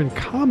when you're in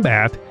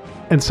combat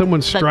and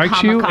someone strikes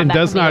comma you and combat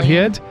does not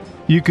chameleon. hit,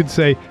 you could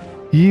say,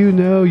 "You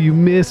know you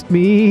missed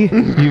me.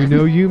 You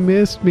know you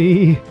missed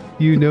me.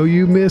 You know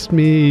you missed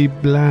me."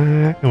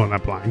 Blah. Well,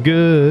 not blind.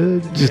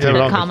 Good. Just have it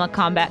The all- comma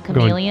combat Going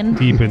chameleon.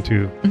 deep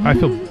into. I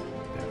feel. There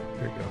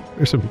you go.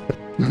 There's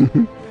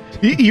some.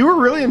 You were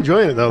really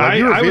enjoying it though. Like,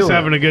 you were I was feeling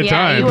having it. a good Yeah,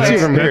 time. you I see were.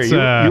 from here.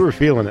 That's, You were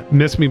feeling it.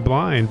 Miss Me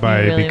Blind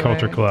by You really the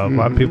Culture were. Club. A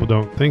lot of Mhm. people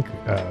don't think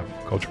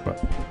Culture Club.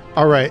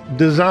 All right,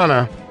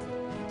 Dazana,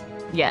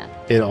 Yeah.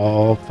 it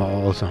all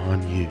falls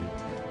on you.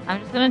 I'm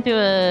just gonna do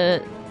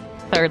a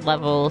 3rd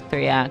level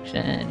 3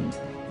 action.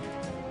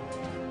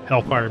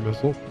 Hellfire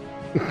Missile.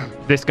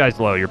 This guy's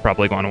low. You're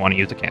probably going to want to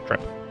use a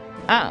cantrip.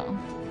 Oh.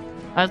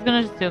 I was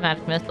gonna just do a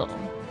magic missile.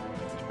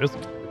 Missile.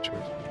 Good choice.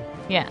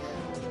 Yeah.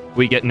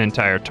 We get an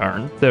entire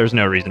turn. There's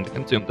no reason to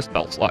consume the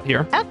spell slot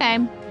here. Okay.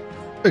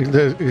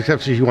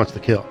 Except she wants to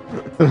kill.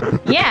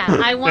 Yeah,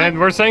 I want. And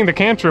we're saying the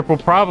cantrip will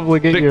probably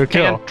get you The a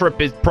kill. cantrip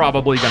is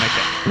probably going to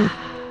kill.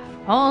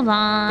 Hold Well,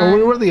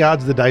 on. what are the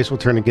odds the dice will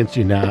turn against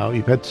you now?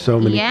 You've had so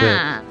many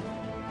Yeah.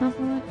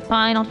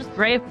 fine. I'll just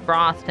Brave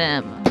Frost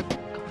him.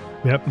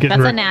 Yep.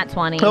 That's a nat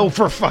 20. Oh,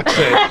 for fuck's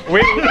sake.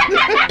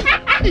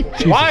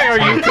 Why are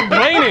you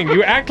complaining?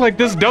 You act like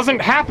this doesn't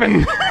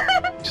happen.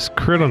 Just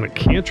crit on a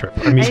cantrip.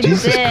 I mean, I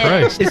Jesus did.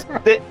 Christ.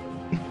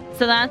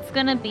 So that's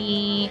gonna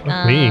be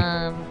Fuck me.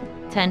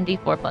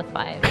 10d4 plus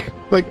 5.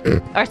 Like,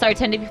 Or sorry,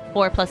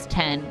 10d4 plus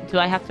 10. Do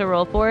I have to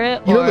roll for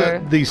it? you or...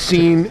 know the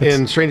scene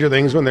in Stranger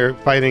Things when they're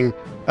fighting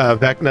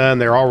Vecna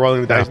and they're all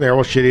rolling the dice and they're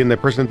all shitty and the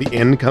person at the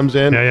end comes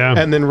in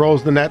and then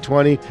rolls the nat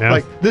 20? Yeah.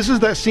 Like, this is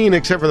that scene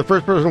except for the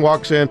first person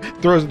walks in,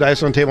 throws the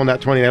dice on the table, nat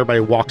 20, and everybody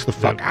walks the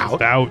fuck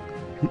out.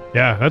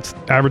 Yeah, that's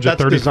average of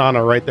That's 30.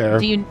 Dishana right there.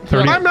 Do you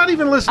 30. I'm not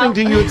even listening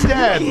to you. It's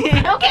dead.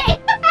 Okay.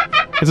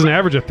 It's an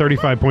average of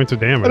 35 points of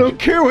damage. I don't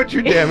care what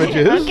your damage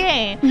is.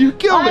 Okay. You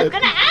killed I was it.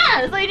 gonna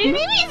ask. Like, you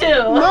need me to.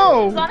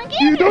 No, Sonic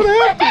you Gamer.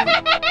 don't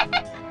have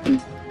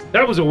to.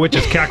 That was a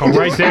witch's cackle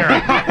right there.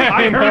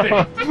 I heard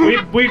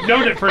it. We've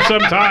known it for some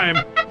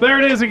time.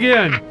 There it is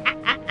again.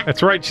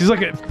 That's right. She's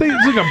like it's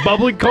like a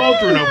bubbling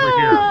cauldron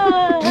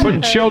over here,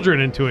 putting children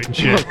into it and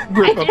shit. I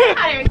did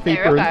hire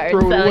paper tarot and cards, throw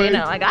it so away. you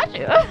know I got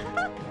you.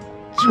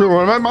 Sure,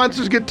 when my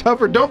monsters get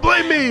tougher, don't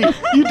blame me.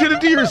 You did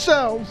it to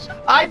yourselves.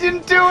 I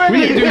didn't do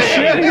We anything. didn't do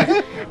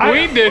shit.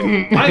 We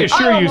didn't. I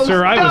assure you,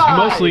 sir, I was died.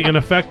 mostly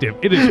ineffective.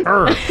 It is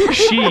her.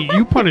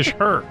 You punish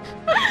her.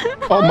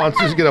 All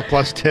monsters get a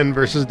plus 10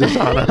 versus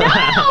Dishana.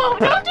 No,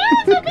 don't do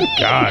this to me.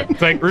 God.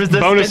 It's like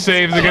Resistance. bonus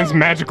saves against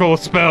magical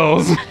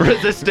spells.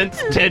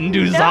 Resistance 10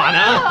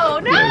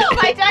 Duzana. No,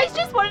 my dice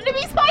just wanted to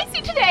be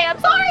spicy today. I'm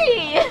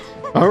sorry.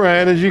 All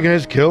right, as you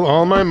guys kill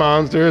all my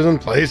monsters and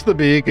place the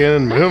beacon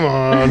and move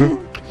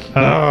on.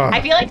 I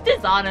feel like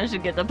Dishana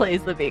should get to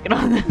place the beacon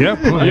on this. Yep.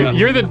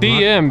 You're the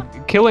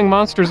DM. Killing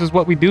monsters is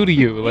what we do to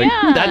you. Like,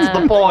 Yeah. That's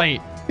the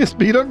point. Yes,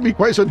 but you don't be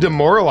quite so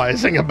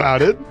demoralizing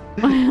about it.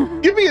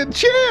 Give me a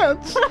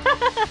chance.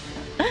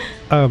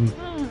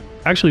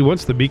 Actually,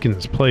 once the beacon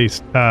is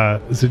placed,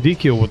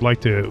 Zedekiel would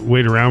like to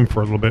wait around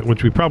for a little bit,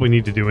 which we probably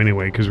need to do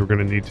anyway because we're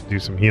going to need to do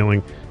some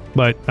healing.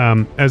 But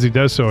as he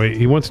does so,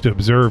 he wants to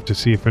observe to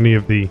see if any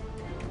of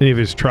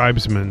his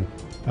tribesmen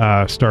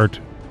start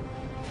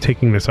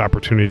taking this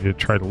opportunity to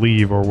try to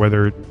leave, or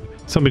whether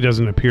somebody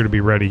doesn't appear to be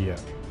ready yet.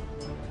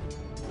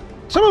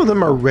 Some of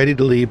them are ready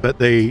to leave, but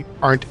they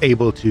aren't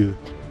able to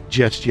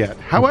just yet.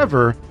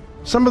 However,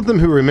 some of them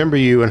who remember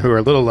you and who are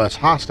a little less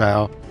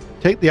hostile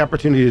take the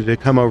opportunity to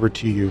come over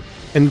to you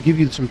and give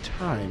you some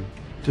time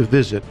to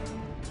visit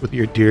with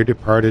your dear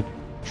departed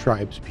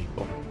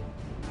tribespeople.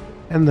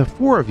 And the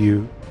four of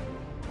you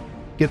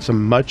get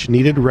some much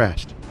needed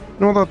rest.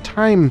 And although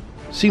time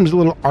seems a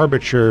little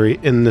arbitrary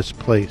in this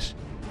place,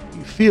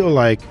 you feel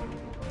like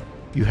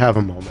you have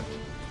a moment.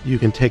 You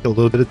can take a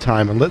little bit of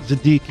time and let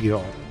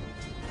Zedekiel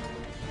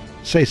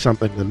say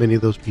something to many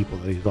of those people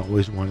that he's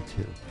always wanted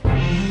to.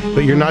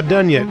 But you're not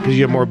done yet because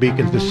you have more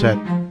beacons to set,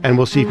 and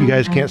we'll see if you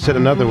guys can't set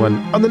another one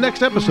on the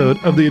next episode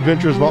of the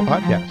Adventurers Vault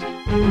podcast.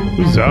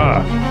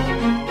 Huzzah!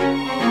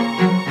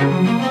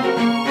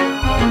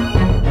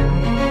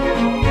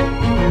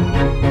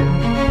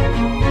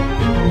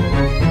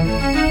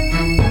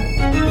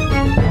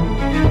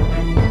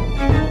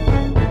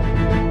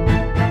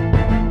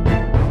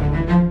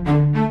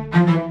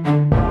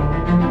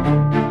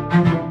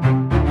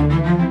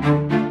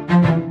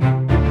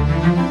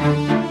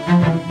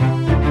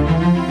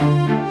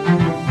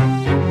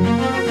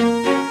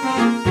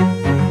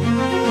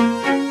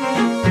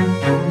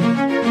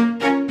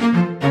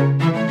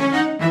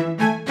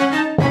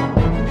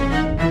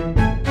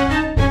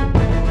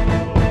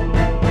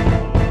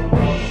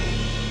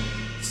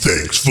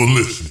 Thanks for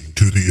listening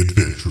to The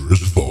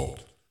Adventurers Vault.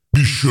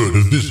 Be sure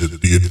to visit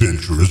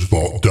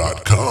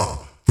theadventurersvault.com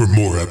for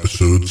more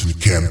episodes and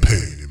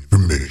campaign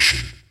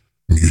information.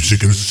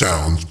 Music and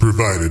sounds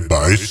provided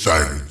by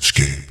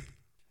Sirenscape.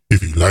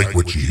 If you like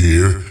what you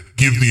hear,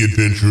 give The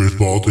Adventurers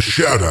Vault a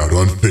shout out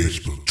on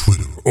Facebook,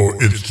 Twitter, or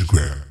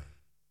Instagram.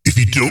 If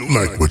you don't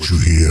like what you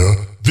hear,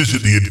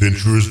 visit the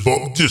Adventurers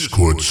Vault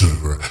Discord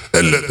server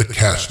and let the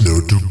cast know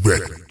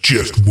directly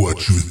just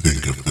what you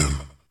think of them.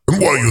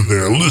 And while you're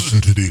there, listen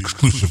to the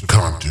exclusive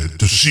content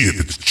to see if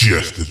it's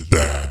just as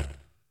bad.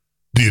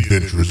 The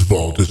Adventurers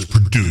Vault is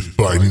produced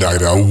by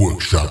Night Owl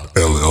Workshop,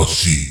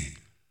 LLC.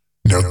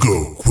 Now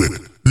go, quick,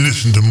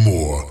 listen to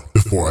more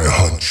before I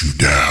hunt you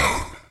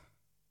down.